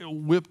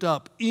whipped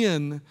up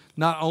in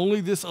not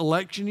only this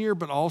election year,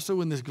 but also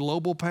in this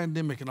global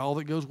pandemic and all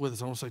that goes with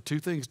it. I want to say two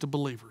things to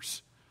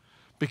believers,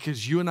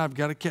 because you and I have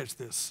got to catch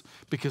this,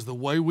 because the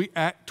way we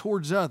act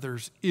towards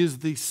others is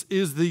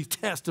the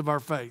test of our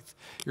faith.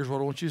 Here's what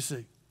I want you to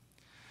see.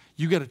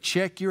 You got to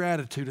check your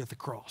attitude at the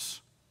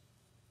cross.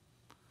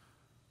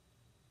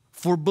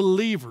 For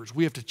believers,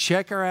 we have to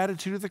check our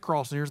attitude at the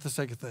cross. And here's the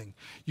second thing.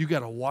 You got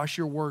to wash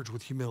your words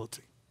with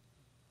humility.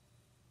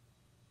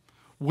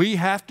 We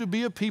have to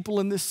be a people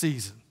in this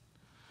season.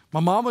 My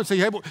mom would say,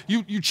 hey,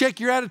 you check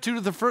your attitude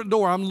at the front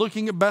door. I'm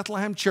looking at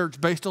Bethlehem Church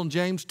based on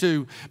James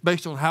 2,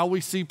 based on how we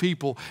see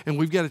people, and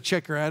we've got to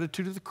check our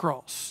attitude at the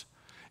cross,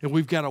 and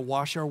we've got to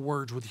wash our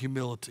words with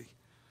humility.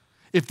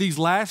 If these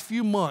last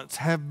few months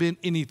have been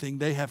anything,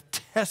 they have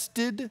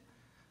tested.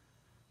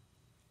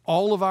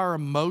 All of our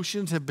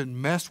emotions have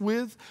been messed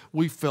with.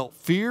 We felt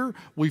fear.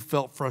 We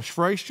felt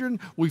frustration.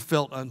 We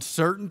felt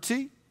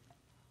uncertainty.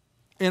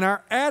 And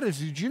our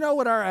attitude, you know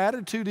what our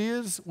attitude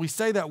is? We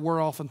say that word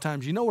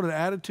oftentimes. You know what an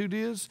attitude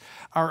is?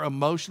 Our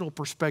emotional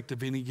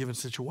perspective in any given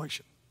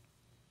situation.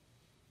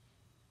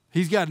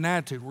 He's got an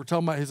attitude. We're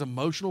talking about his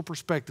emotional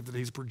perspective that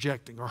he's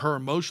projecting, or her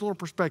emotional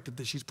perspective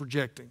that she's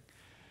projecting.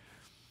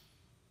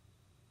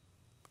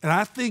 And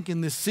I think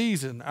in this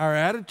season, our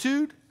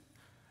attitude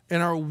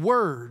and our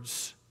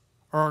words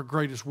are our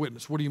greatest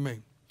witness. What do you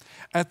mean?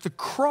 At the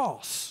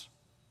cross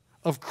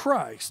of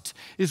Christ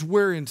is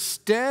where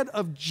instead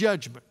of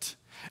judgment,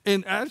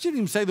 and I shouldn't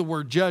even say the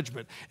word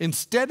judgment,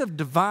 instead of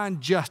divine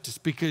justice,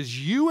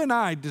 because you and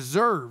I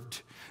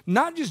deserved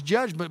not just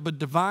judgment, but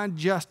divine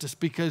justice,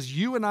 because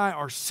you and I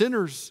are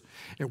sinners,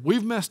 and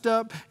we've messed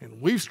up, and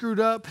we've screwed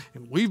up,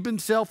 and we've been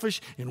selfish,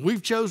 and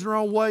we've chosen our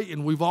own way,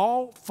 and we've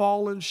all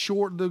fallen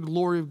short of the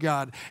glory of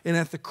God. And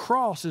at the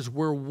cross is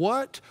where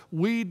what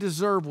we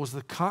deserve was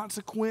the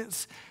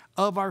consequence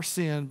of our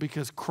sin,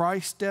 because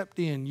Christ stepped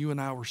in, you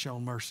and I were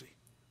shown mercy.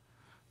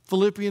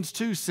 Philippians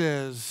 2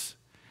 says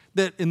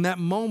that in that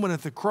moment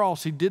at the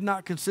cross, he did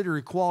not consider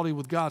equality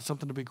with God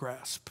something to be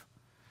grasped,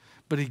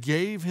 but he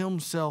gave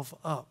himself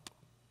up.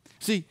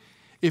 See,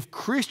 If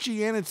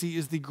Christianity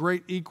is the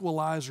great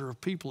equalizer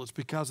of people, it's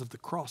because of the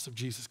cross of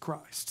Jesus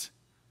Christ.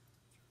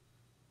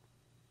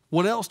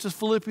 What else does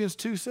Philippians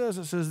 2 says?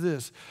 It says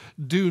this,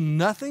 do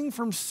nothing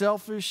from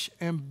selfish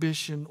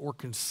ambition or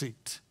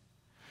conceit,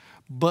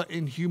 but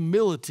in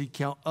humility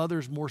count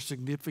others more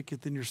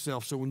significant than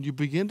yourself. So when you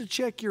begin to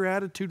check your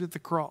attitude at the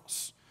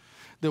cross,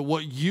 that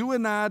what you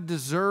and I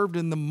deserved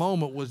in the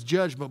moment was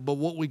judgment, but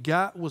what we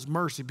got was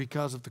mercy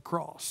because of the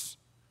cross.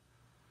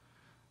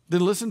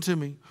 Then listen to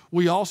me.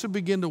 We also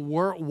begin to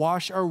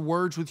wash our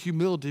words with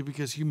humility,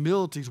 because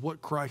humility is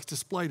what Christ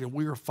displayed, and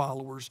we are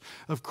followers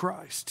of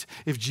Christ.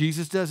 If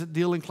Jesus doesn't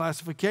deal in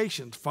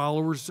classifications,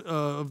 followers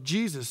of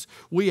Jesus,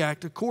 we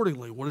act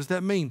accordingly. What does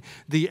that mean?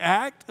 The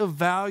act of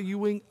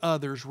valuing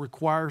others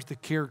requires the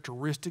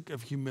characteristic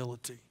of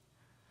humility.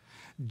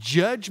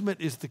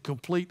 Judgment is the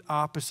complete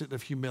opposite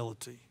of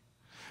humility.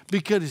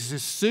 Because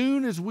as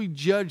soon as we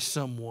judge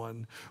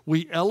someone,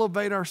 we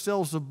elevate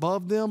ourselves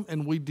above them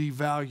and we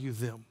devalue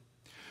them.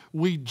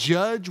 We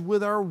judge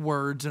with our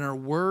words, and our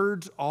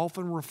words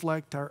often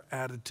reflect our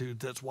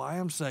attitudes. That's why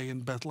I'm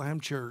saying, Bethlehem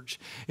Church,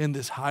 in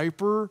this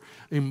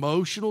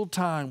hyper-emotional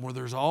time where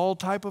there's all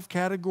type of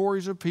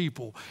categories of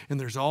people and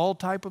there's all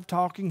type of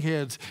talking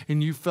heads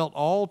and you felt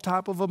all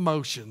type of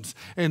emotions,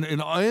 and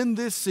in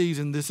this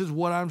season, this is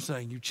what I'm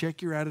saying. You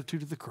check your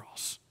attitude at the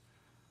cross,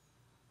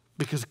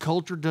 because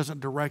culture doesn't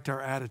direct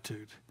our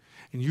attitude.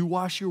 And you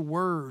wash your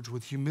words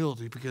with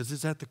humility, because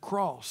it's at the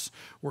cross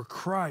where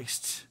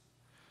Christ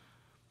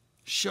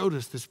showed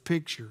us this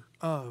picture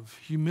of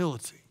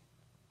humility.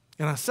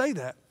 And I say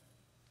that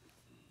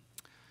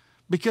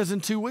because in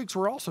 2 weeks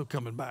we're also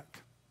coming back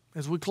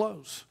as we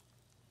close.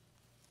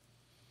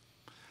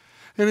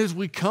 And as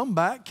we come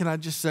back, can I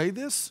just say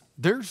this?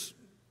 There's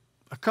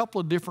a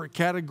couple of different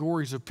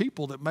categories of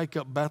people that make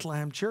up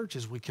Bethlehem Church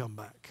as we come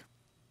back.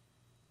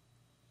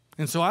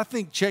 And so I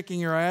think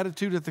checking our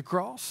attitude at the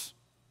cross,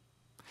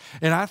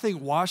 and I think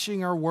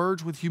washing our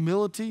words with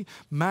humility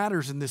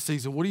matters in this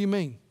season. What do you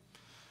mean?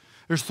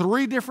 There's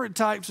 3 different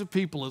types of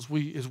people as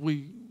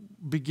we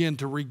begin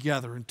to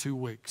regather in 2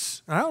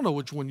 weeks. And I don't know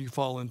which one you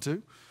fall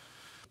into,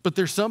 but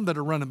there's some that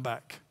are running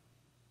back.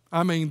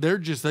 I mean,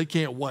 they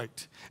can't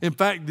wait. In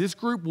fact, this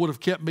group would have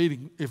kept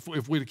meeting if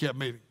we'd have kept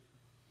meeting.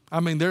 I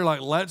mean, they're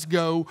like, let's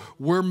go,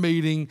 we're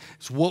meeting,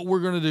 it's what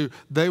we're going to do.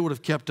 They would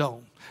have kept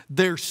on.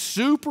 They're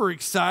super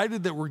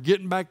excited that we're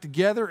getting back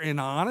together, and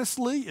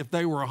honestly, if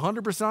they were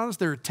 100% honest,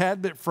 they're a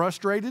tad bit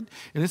frustrated,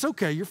 and it's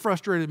okay, you're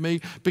frustrated at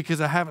me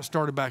because I haven't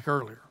started back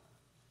earlier.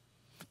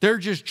 They're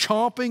just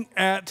chomping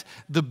at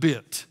the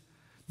bit.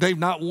 They've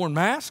not worn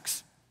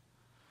masks.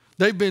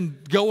 They've been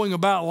going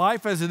about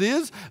life as it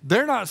is.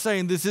 They're not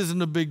saying this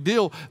isn't a big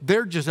deal.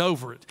 They're just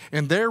over it.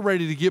 And they're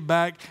ready to get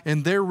back,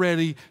 and they're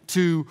ready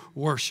to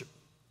worship.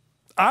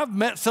 I've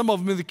met some of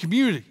them in the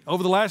community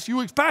over the last few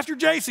weeks. Pastor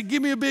Jason,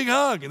 give me a big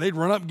hug. And they'd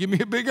run up and give me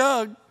a big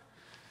hug.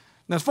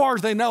 Now, as far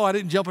as they know, I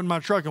didn't jump in my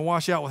truck and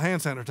wash out with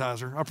hand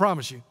sanitizer. I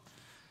promise you.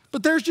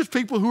 But there's just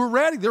people who are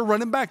ready. They're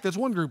running back. That's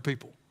one group of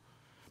people.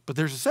 But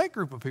there's a second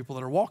group of people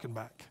that are walking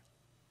back.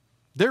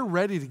 They're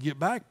ready to get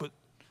back, but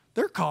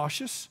they're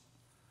cautious.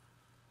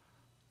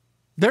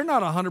 They're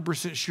not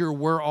 100% sure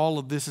where all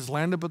of this has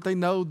landed, but they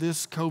know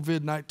this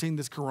COVID-19,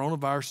 this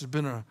coronavirus has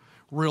been a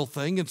real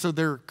thing, and so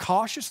they're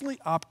cautiously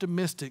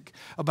optimistic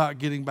about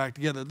getting back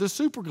together. They're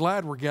super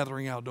glad we're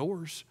gathering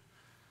outdoors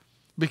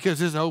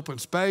because it's open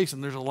space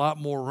and there's a lot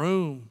more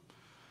room.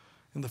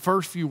 In the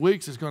first few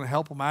weeks, it's going to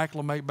help them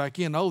acclimate back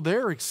in. Oh,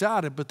 they're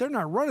excited, but they're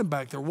not running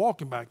back. They're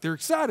walking back. They're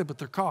excited, but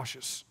they're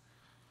cautious.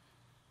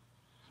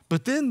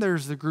 But then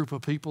there's the group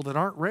of people that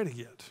aren't ready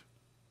yet.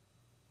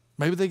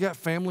 Maybe they got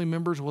family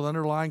members with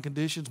underlying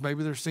conditions.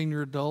 Maybe they're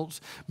senior adults.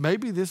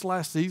 Maybe this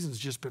last season's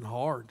just been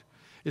hard.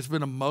 It's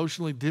been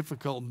emotionally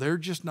difficult. They're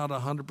just not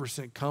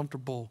 100%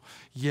 comfortable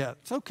yet.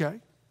 It's okay.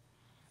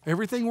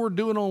 Everything we're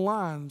doing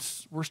online,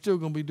 we're still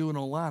going to be doing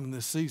online in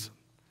this season.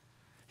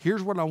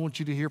 Here's what I want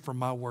you to hear from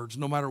my words.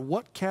 No matter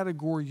what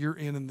category you're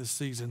in this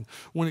season,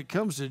 when it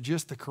comes to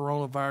just the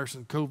coronavirus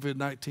and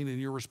COVID-19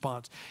 and your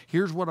response,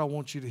 here's what I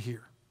want you to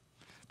hear.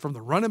 From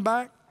the running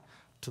back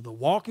to the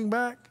walking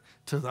back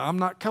to the I'm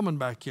not coming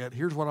back yet,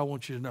 here's what I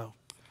want you to know.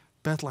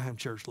 Bethlehem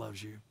Church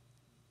loves you.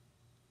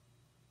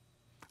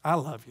 I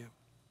love you.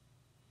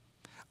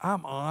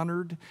 I'm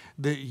honored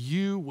that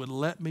you would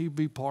let me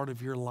be part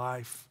of your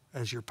life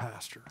as your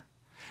pastor.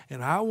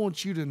 And I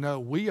want you to know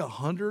we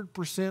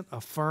 100%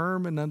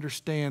 affirm and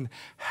understand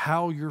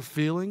how you're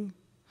feeling.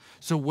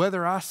 So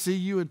whether I see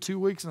you in 2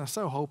 weeks, and I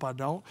so hope I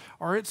don't,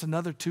 or it's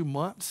another 2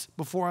 months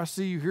before I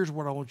see you, here's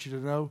what I want you to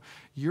know.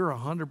 You're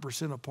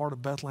 100% a part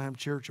of Bethlehem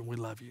Church, and we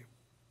love you.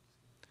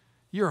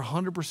 You're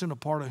 100% a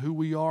part of who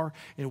we are,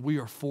 and we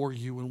are for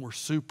you, and we're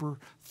super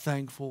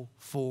thankful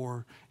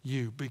for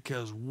you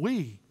because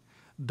we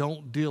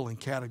don't deal in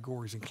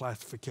categories and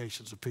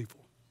classifications of people.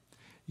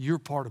 You're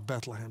part of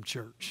Bethlehem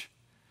Church.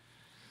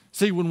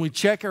 See, when we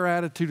check our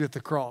attitude at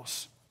the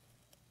cross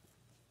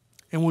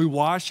and we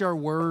wash our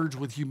words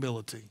with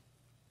humility,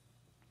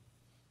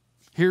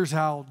 here's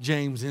how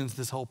James ends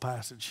this whole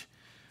passage.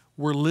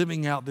 We're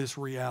living out this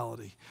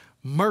reality.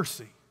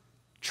 mercy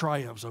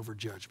triumphs over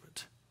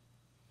judgment.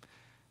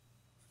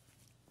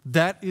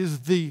 That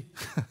is the,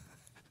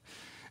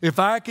 if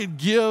I could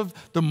give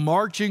the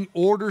marching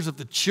orders of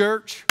the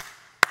church,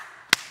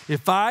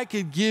 if I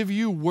could give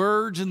you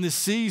words in this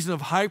season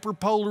of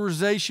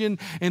hyperpolarization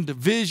and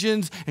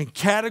divisions and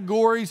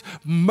categories,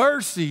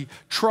 mercy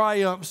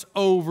triumphs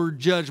over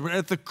judgment.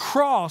 At the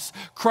cross,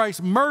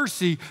 Christ's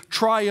mercy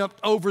triumphed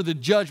over the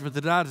judgment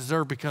that I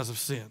deserve because of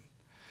sin.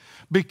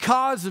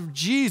 Because of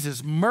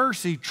Jesus,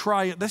 mercy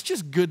triumphed. That's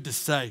just good to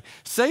say.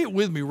 Say it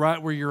with me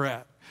right where you're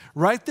at.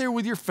 Right there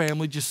with your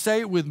family, just say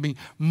it with me.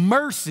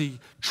 Mercy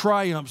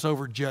triumphs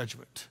over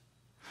judgment.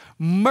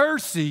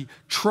 Mercy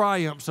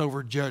triumphs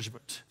over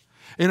judgment.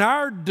 In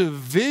our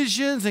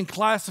divisions and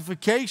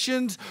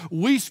classifications,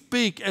 we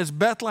speak as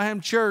Bethlehem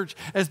Church,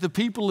 as the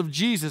people of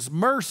Jesus.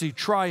 Mercy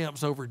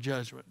triumphs over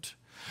judgment.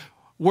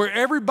 Where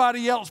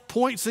everybody else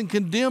points and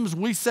condemns,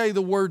 we say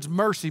the words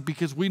mercy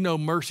because we know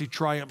mercy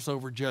triumphs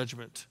over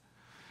judgment.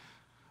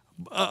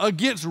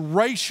 Against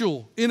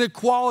racial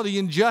inequality,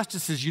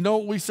 injustices, you know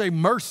what we say?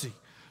 Mercy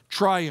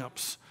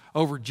triumphs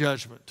over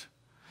judgment.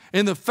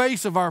 In the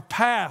face of our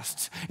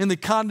past and the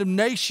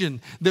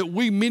condemnation that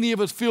many of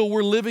us feel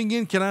we're living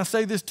in, can I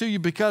say this to you?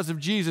 Because of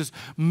Jesus,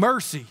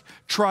 mercy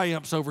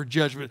triumphs over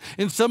judgment.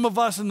 And some of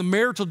us in the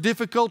marital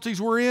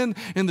difficulties we're in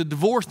the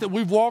divorce that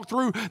we've walked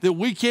through that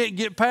we can't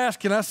get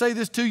past, can I say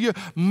this to you?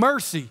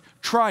 Mercy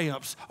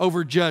triumphs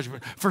over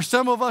judgment. For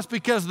some of us,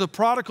 because of the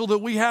prodigal that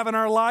we have in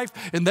our life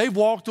and they've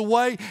walked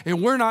away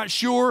and we're not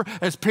sure,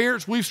 as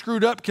parents we've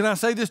screwed up, can I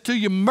say this to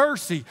you?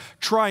 Mercy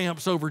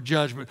triumphs over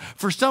judgment.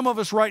 For some of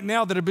us right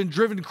now that have been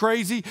driven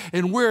crazy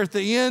and we're at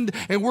the end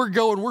and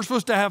we're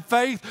supposed to have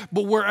faith,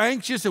 but we're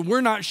anxious and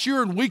we're not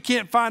sure and we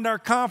can't find our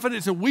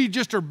confidence and we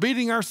just are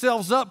beating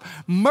ourselves up,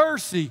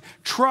 mercy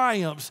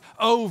triumphs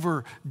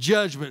over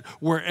judgment.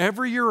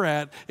 Wherever you're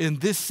at in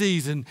this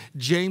season,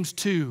 James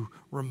 2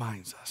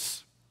 reminds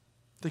us.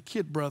 The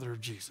kid brother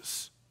of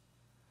Jesus,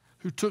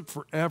 who took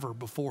forever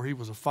before he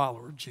was a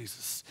follower of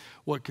Jesus.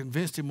 What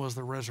convinced him was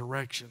the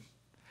resurrection.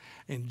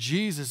 And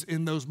Jesus,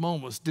 in those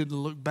moments, didn't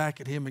look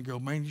back at him and go,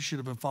 man, you should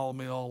have been following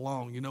me all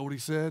along. You know what he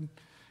said?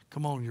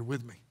 Come on, you're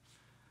with me.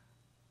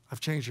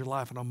 I've changed your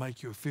life and I'll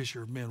make you a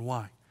fisher of men.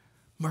 Why?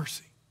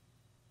 Mercy.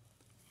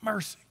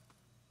 Mercy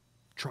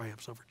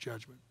triumphs over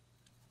judgment.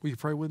 Will you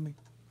pray with me?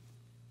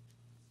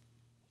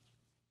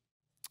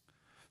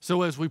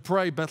 So as we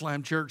pray,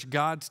 Bethlehem Church,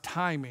 God's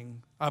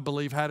timing, I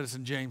believe, had us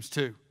in James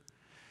 2.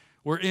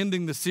 We're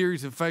ending the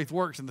series of Faith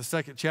Works. In the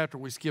second chapter,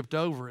 we skipped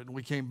over it and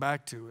we came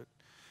back to it.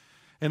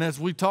 And as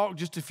we talked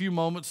just a few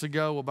moments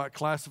ago about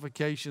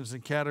classifications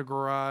and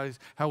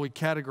how we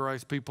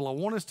categorize people, I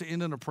want us to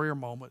end in a prayer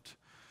moment.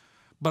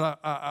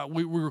 But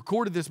we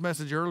recorded this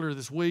message earlier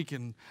this week,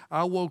 and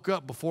I woke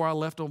up before I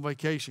left on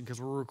vacation because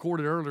we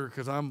recorded earlier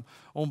because I'm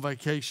on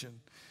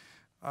vacation.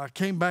 I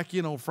came back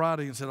in on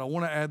Friday and said, I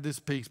want to add this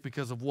piece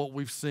because of what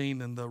we've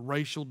seen and the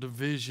racial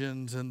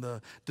divisions and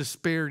the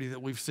disparity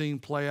that we've seen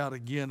play out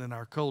again in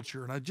our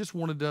culture. And I just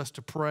wanted us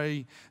to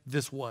pray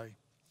this way.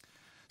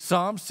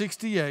 Psalm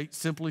 68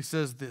 simply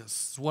says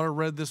this. It's what I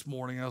read this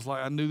morning.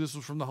 I knew this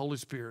was from the Holy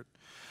Spirit.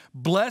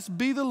 Blessed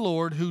be the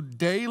Lord who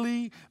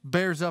daily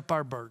bears up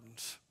our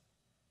burdens.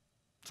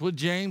 That's what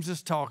James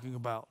is talking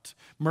about.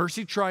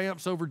 Mercy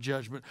triumphs over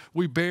judgment.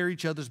 We bear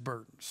each other's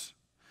burdens.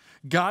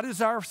 God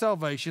is our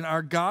salvation.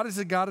 Our God is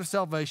a God of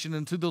salvation.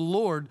 And to the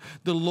Lord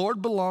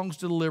belongs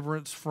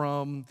deliverance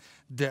from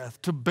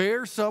death. To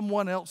bear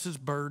someone else's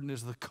burden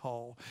is the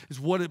call, is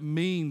what it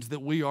means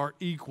that we are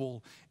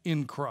equal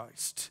in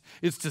Christ.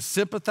 It's to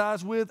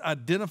sympathize with,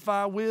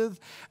 identify with,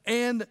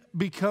 and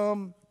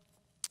become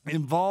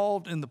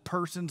involved in the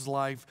person's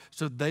life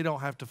so they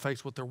don't have to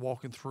face what they're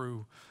walking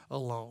through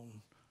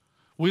alone.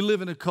 We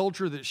live in a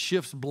culture that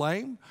shifts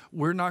blame.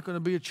 We're not going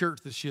to be a church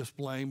that shifts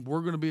blame.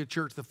 We're going to be a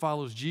church that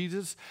follows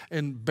Jesus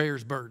and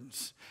bears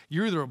burdens.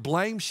 You're either a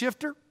blame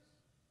shifter,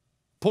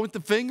 point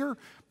the finger,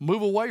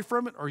 move away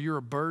from it, or you're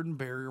a burden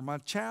bearer. My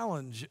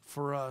challenge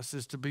for us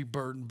is to be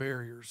burden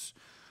bearers.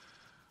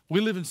 We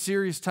live in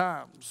serious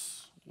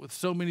times with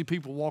so many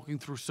people walking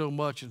through so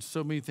much and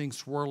so many things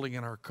swirling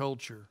in our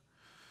culture.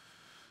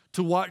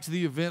 To watch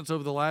the events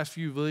over the last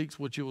few weeks,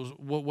 whether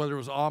it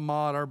was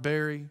Ahmaud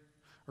Arbery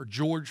or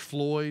George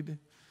Floyd,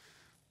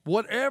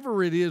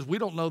 whatever it is, we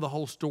don't know the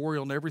whole story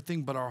on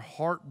everything, but our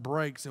heart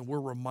breaks and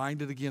we're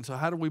reminded again. So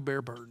how do we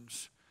bear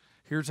burdens?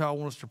 Here's how I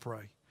want us to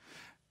pray.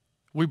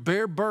 We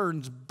bear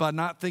burdens by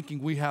not thinking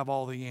we have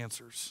all the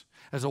answers.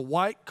 As a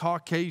white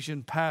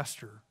Caucasian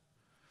pastor,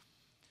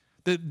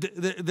 that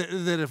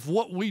if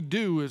what we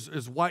do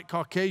as white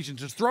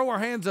Caucasians is throw our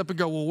hands up and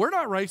go, well, we're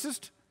not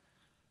racist.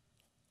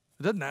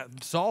 It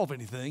doesn't solve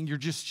anything. You're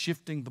just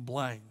shifting the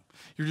blame.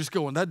 You're just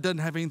going, that doesn't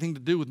have anything to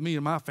do with me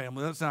and my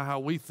family. That's not how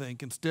we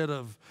think, instead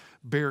of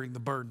bearing the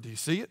burden. Do you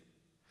see it?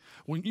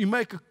 When you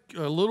make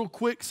a little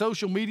quick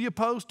social media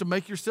post to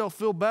make yourself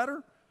feel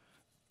better,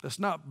 that's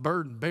not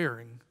burden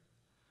bearing.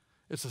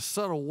 It's a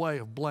subtle way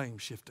of blame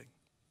shifting.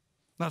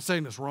 Not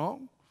saying it's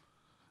wrong.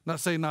 Not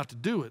saying not to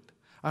do it.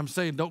 I'm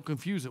saying don't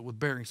confuse it with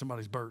bearing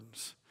somebody's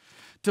burdens.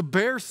 To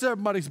bear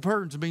somebody's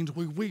burdens means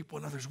we weep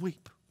when others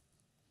weep.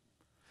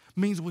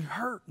 Means we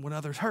hurt when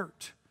others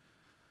hurt.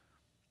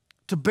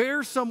 To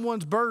bear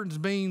someone's burdens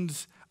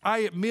means I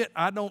admit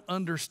I don't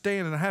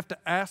understand, and I have to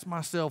ask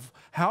myself,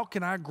 how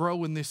can I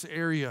grow in this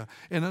area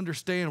and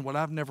understand what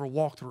I've never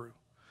walked through?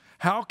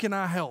 How can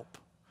I help?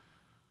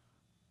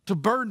 To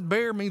burden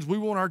bear means we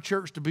want our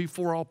church to be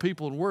for all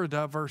people, and we're a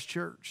diverse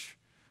church.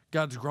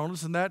 God's grown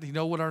us in that. You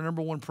know what our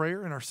number one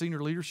prayer in our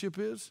senior leadership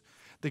is?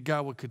 That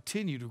God would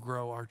continue to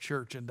grow our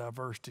church in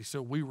diversity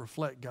so we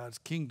reflect God's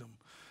kingdom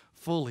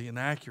fully and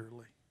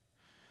accurately.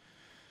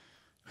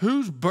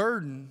 Whose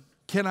burden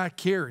can I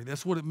carry?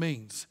 That's what it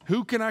means.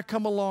 Who can I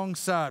come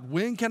alongside?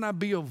 When can I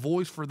be a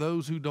voice for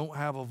those who don't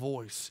have a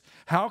voice?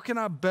 How can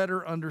I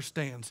better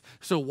understand?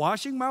 So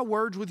washing my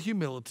words with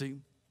humility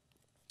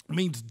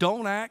means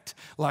don't act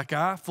like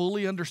I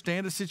fully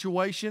understand a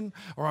situation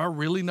or I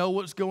really know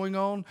what's going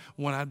on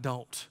when I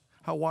don't.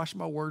 I wash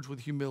my words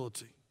with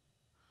humility.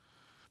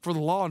 For the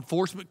law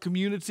enforcement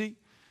community,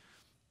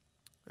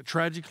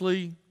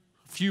 tragically,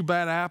 a few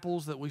bad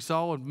apples that we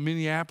saw in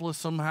Minneapolis,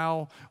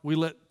 somehow we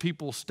let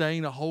people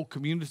stain a whole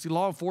community.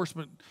 Law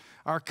enforcement,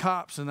 our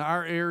cops in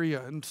our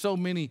area, and so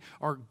many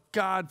are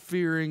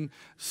God-fearing,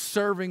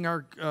 serving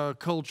our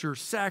culture,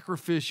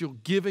 sacrificial,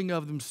 giving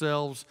of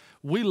themselves.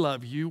 We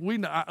love you.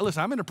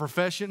 Listen, I'm in a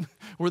profession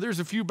where there's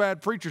a few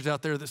bad preachers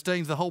out there that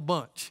stains the whole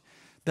bunch.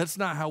 That's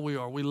not how we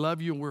are. We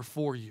love you and we're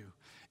for you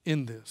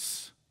in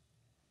this.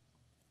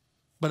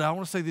 But I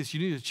want to say this, you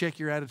need to check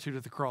your attitude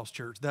at the cross,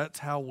 church. That's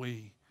how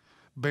we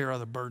bear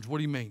other burdens. What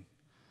do you mean?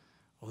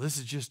 Well, this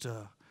is just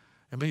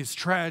it's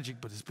tragic,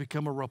 but it's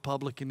become a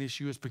Republican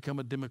issue. It's become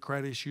a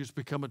Democrat issue. It's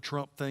become a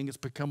Trump thing. It's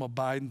become a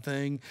Biden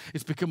thing.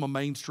 It's become a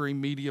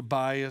mainstream media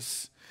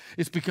bias.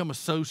 It's become a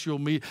social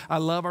media. I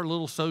love our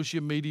little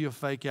social media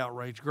fake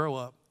outrage. Grow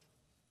up.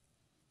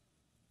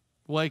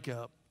 Wake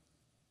up.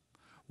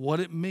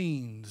 What it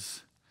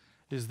means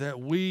is that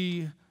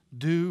we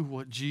do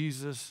what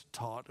Jesus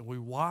taught, and we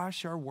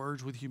wash our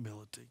words with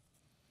humility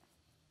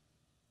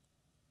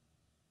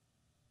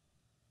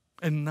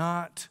and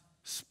not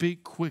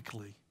speak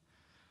quickly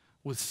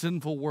with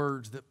sinful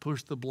words that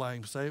push the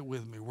blame. Say it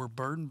with me. We're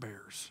burden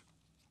bearers.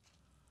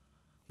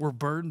 We're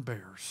burden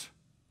bearers.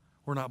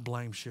 We're not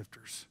blame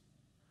shifters.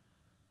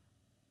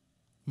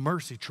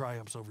 Mercy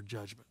triumphs over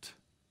judgment.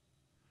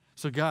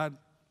 So God,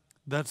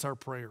 that's our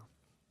prayer.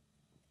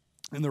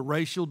 And the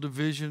racial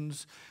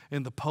divisions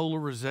and the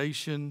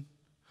polarization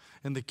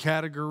and the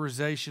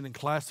categorization and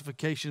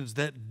classifications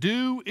that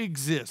do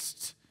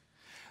exist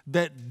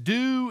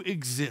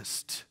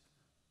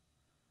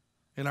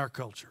in our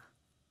culture.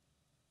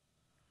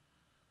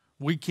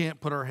 We can't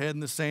put our head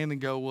in the sand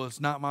and go, well, it's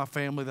not my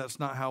family. That's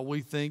not how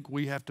we think.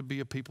 We have to be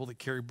a people that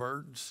carry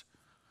burdens.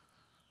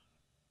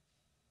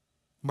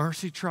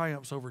 Mercy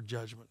triumphs over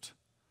judgment.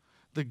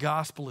 The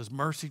gospel is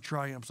mercy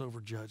triumphs over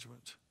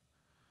judgment.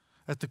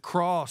 At the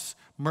cross,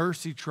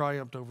 mercy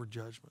triumphed over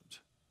judgment.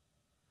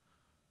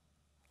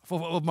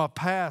 Of my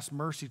past,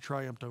 mercy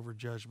triumphed over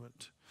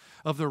judgment.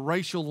 Of the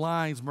racial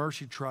lines,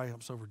 mercy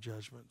triumphs over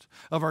judgment.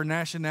 Of our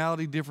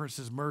nationality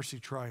differences, mercy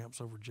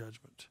triumphs over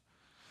judgment.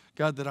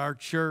 God, that our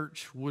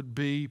church would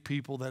be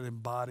people that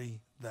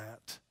embody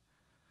that.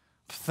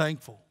 I'm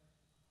thankful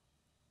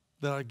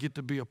that I get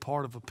to be a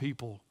part of a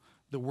people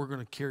that we're going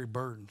to carry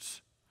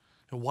burdens.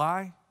 And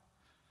why?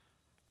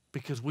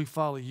 Because we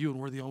follow you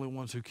and we're the only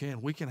ones who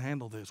can. We can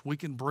handle this. We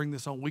can bring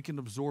this on. We can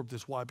absorb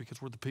this. Why?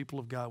 Because we're the people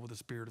of God with the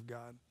Spirit of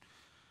God.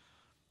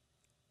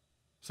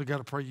 So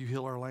God, I pray you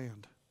heal our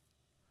land.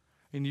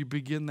 And you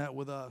begin that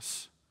with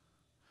us.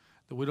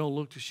 That we don't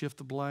look to shift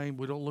the blame.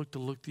 We don't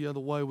look the other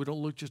way. We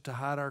don't look just to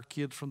hide our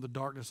kids from the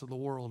darkness of the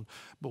world.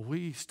 But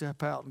we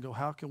step out and go,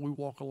 how can we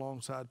walk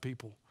alongside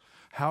people?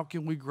 How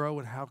can we grow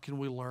and how can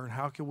we learn?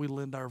 How can we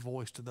lend our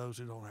voice to those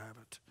who don't have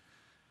it?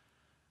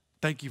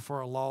 Thank you for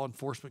our law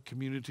enforcement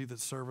community that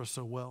serve us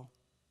so well.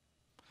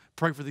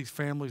 Pray for these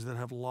families that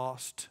have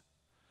lost.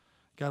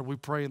 God, we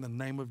pray in the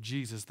name of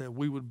Jesus that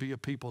we would be a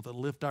people that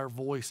lift our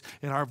voice,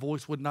 and our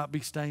voice would not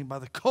be stained by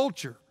the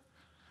culture,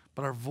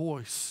 but our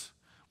voice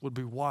would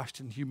be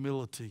washed in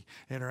humility,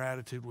 and our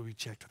attitude would be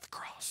checked at the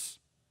cross.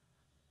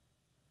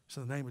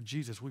 So in the name of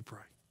Jesus, we pray.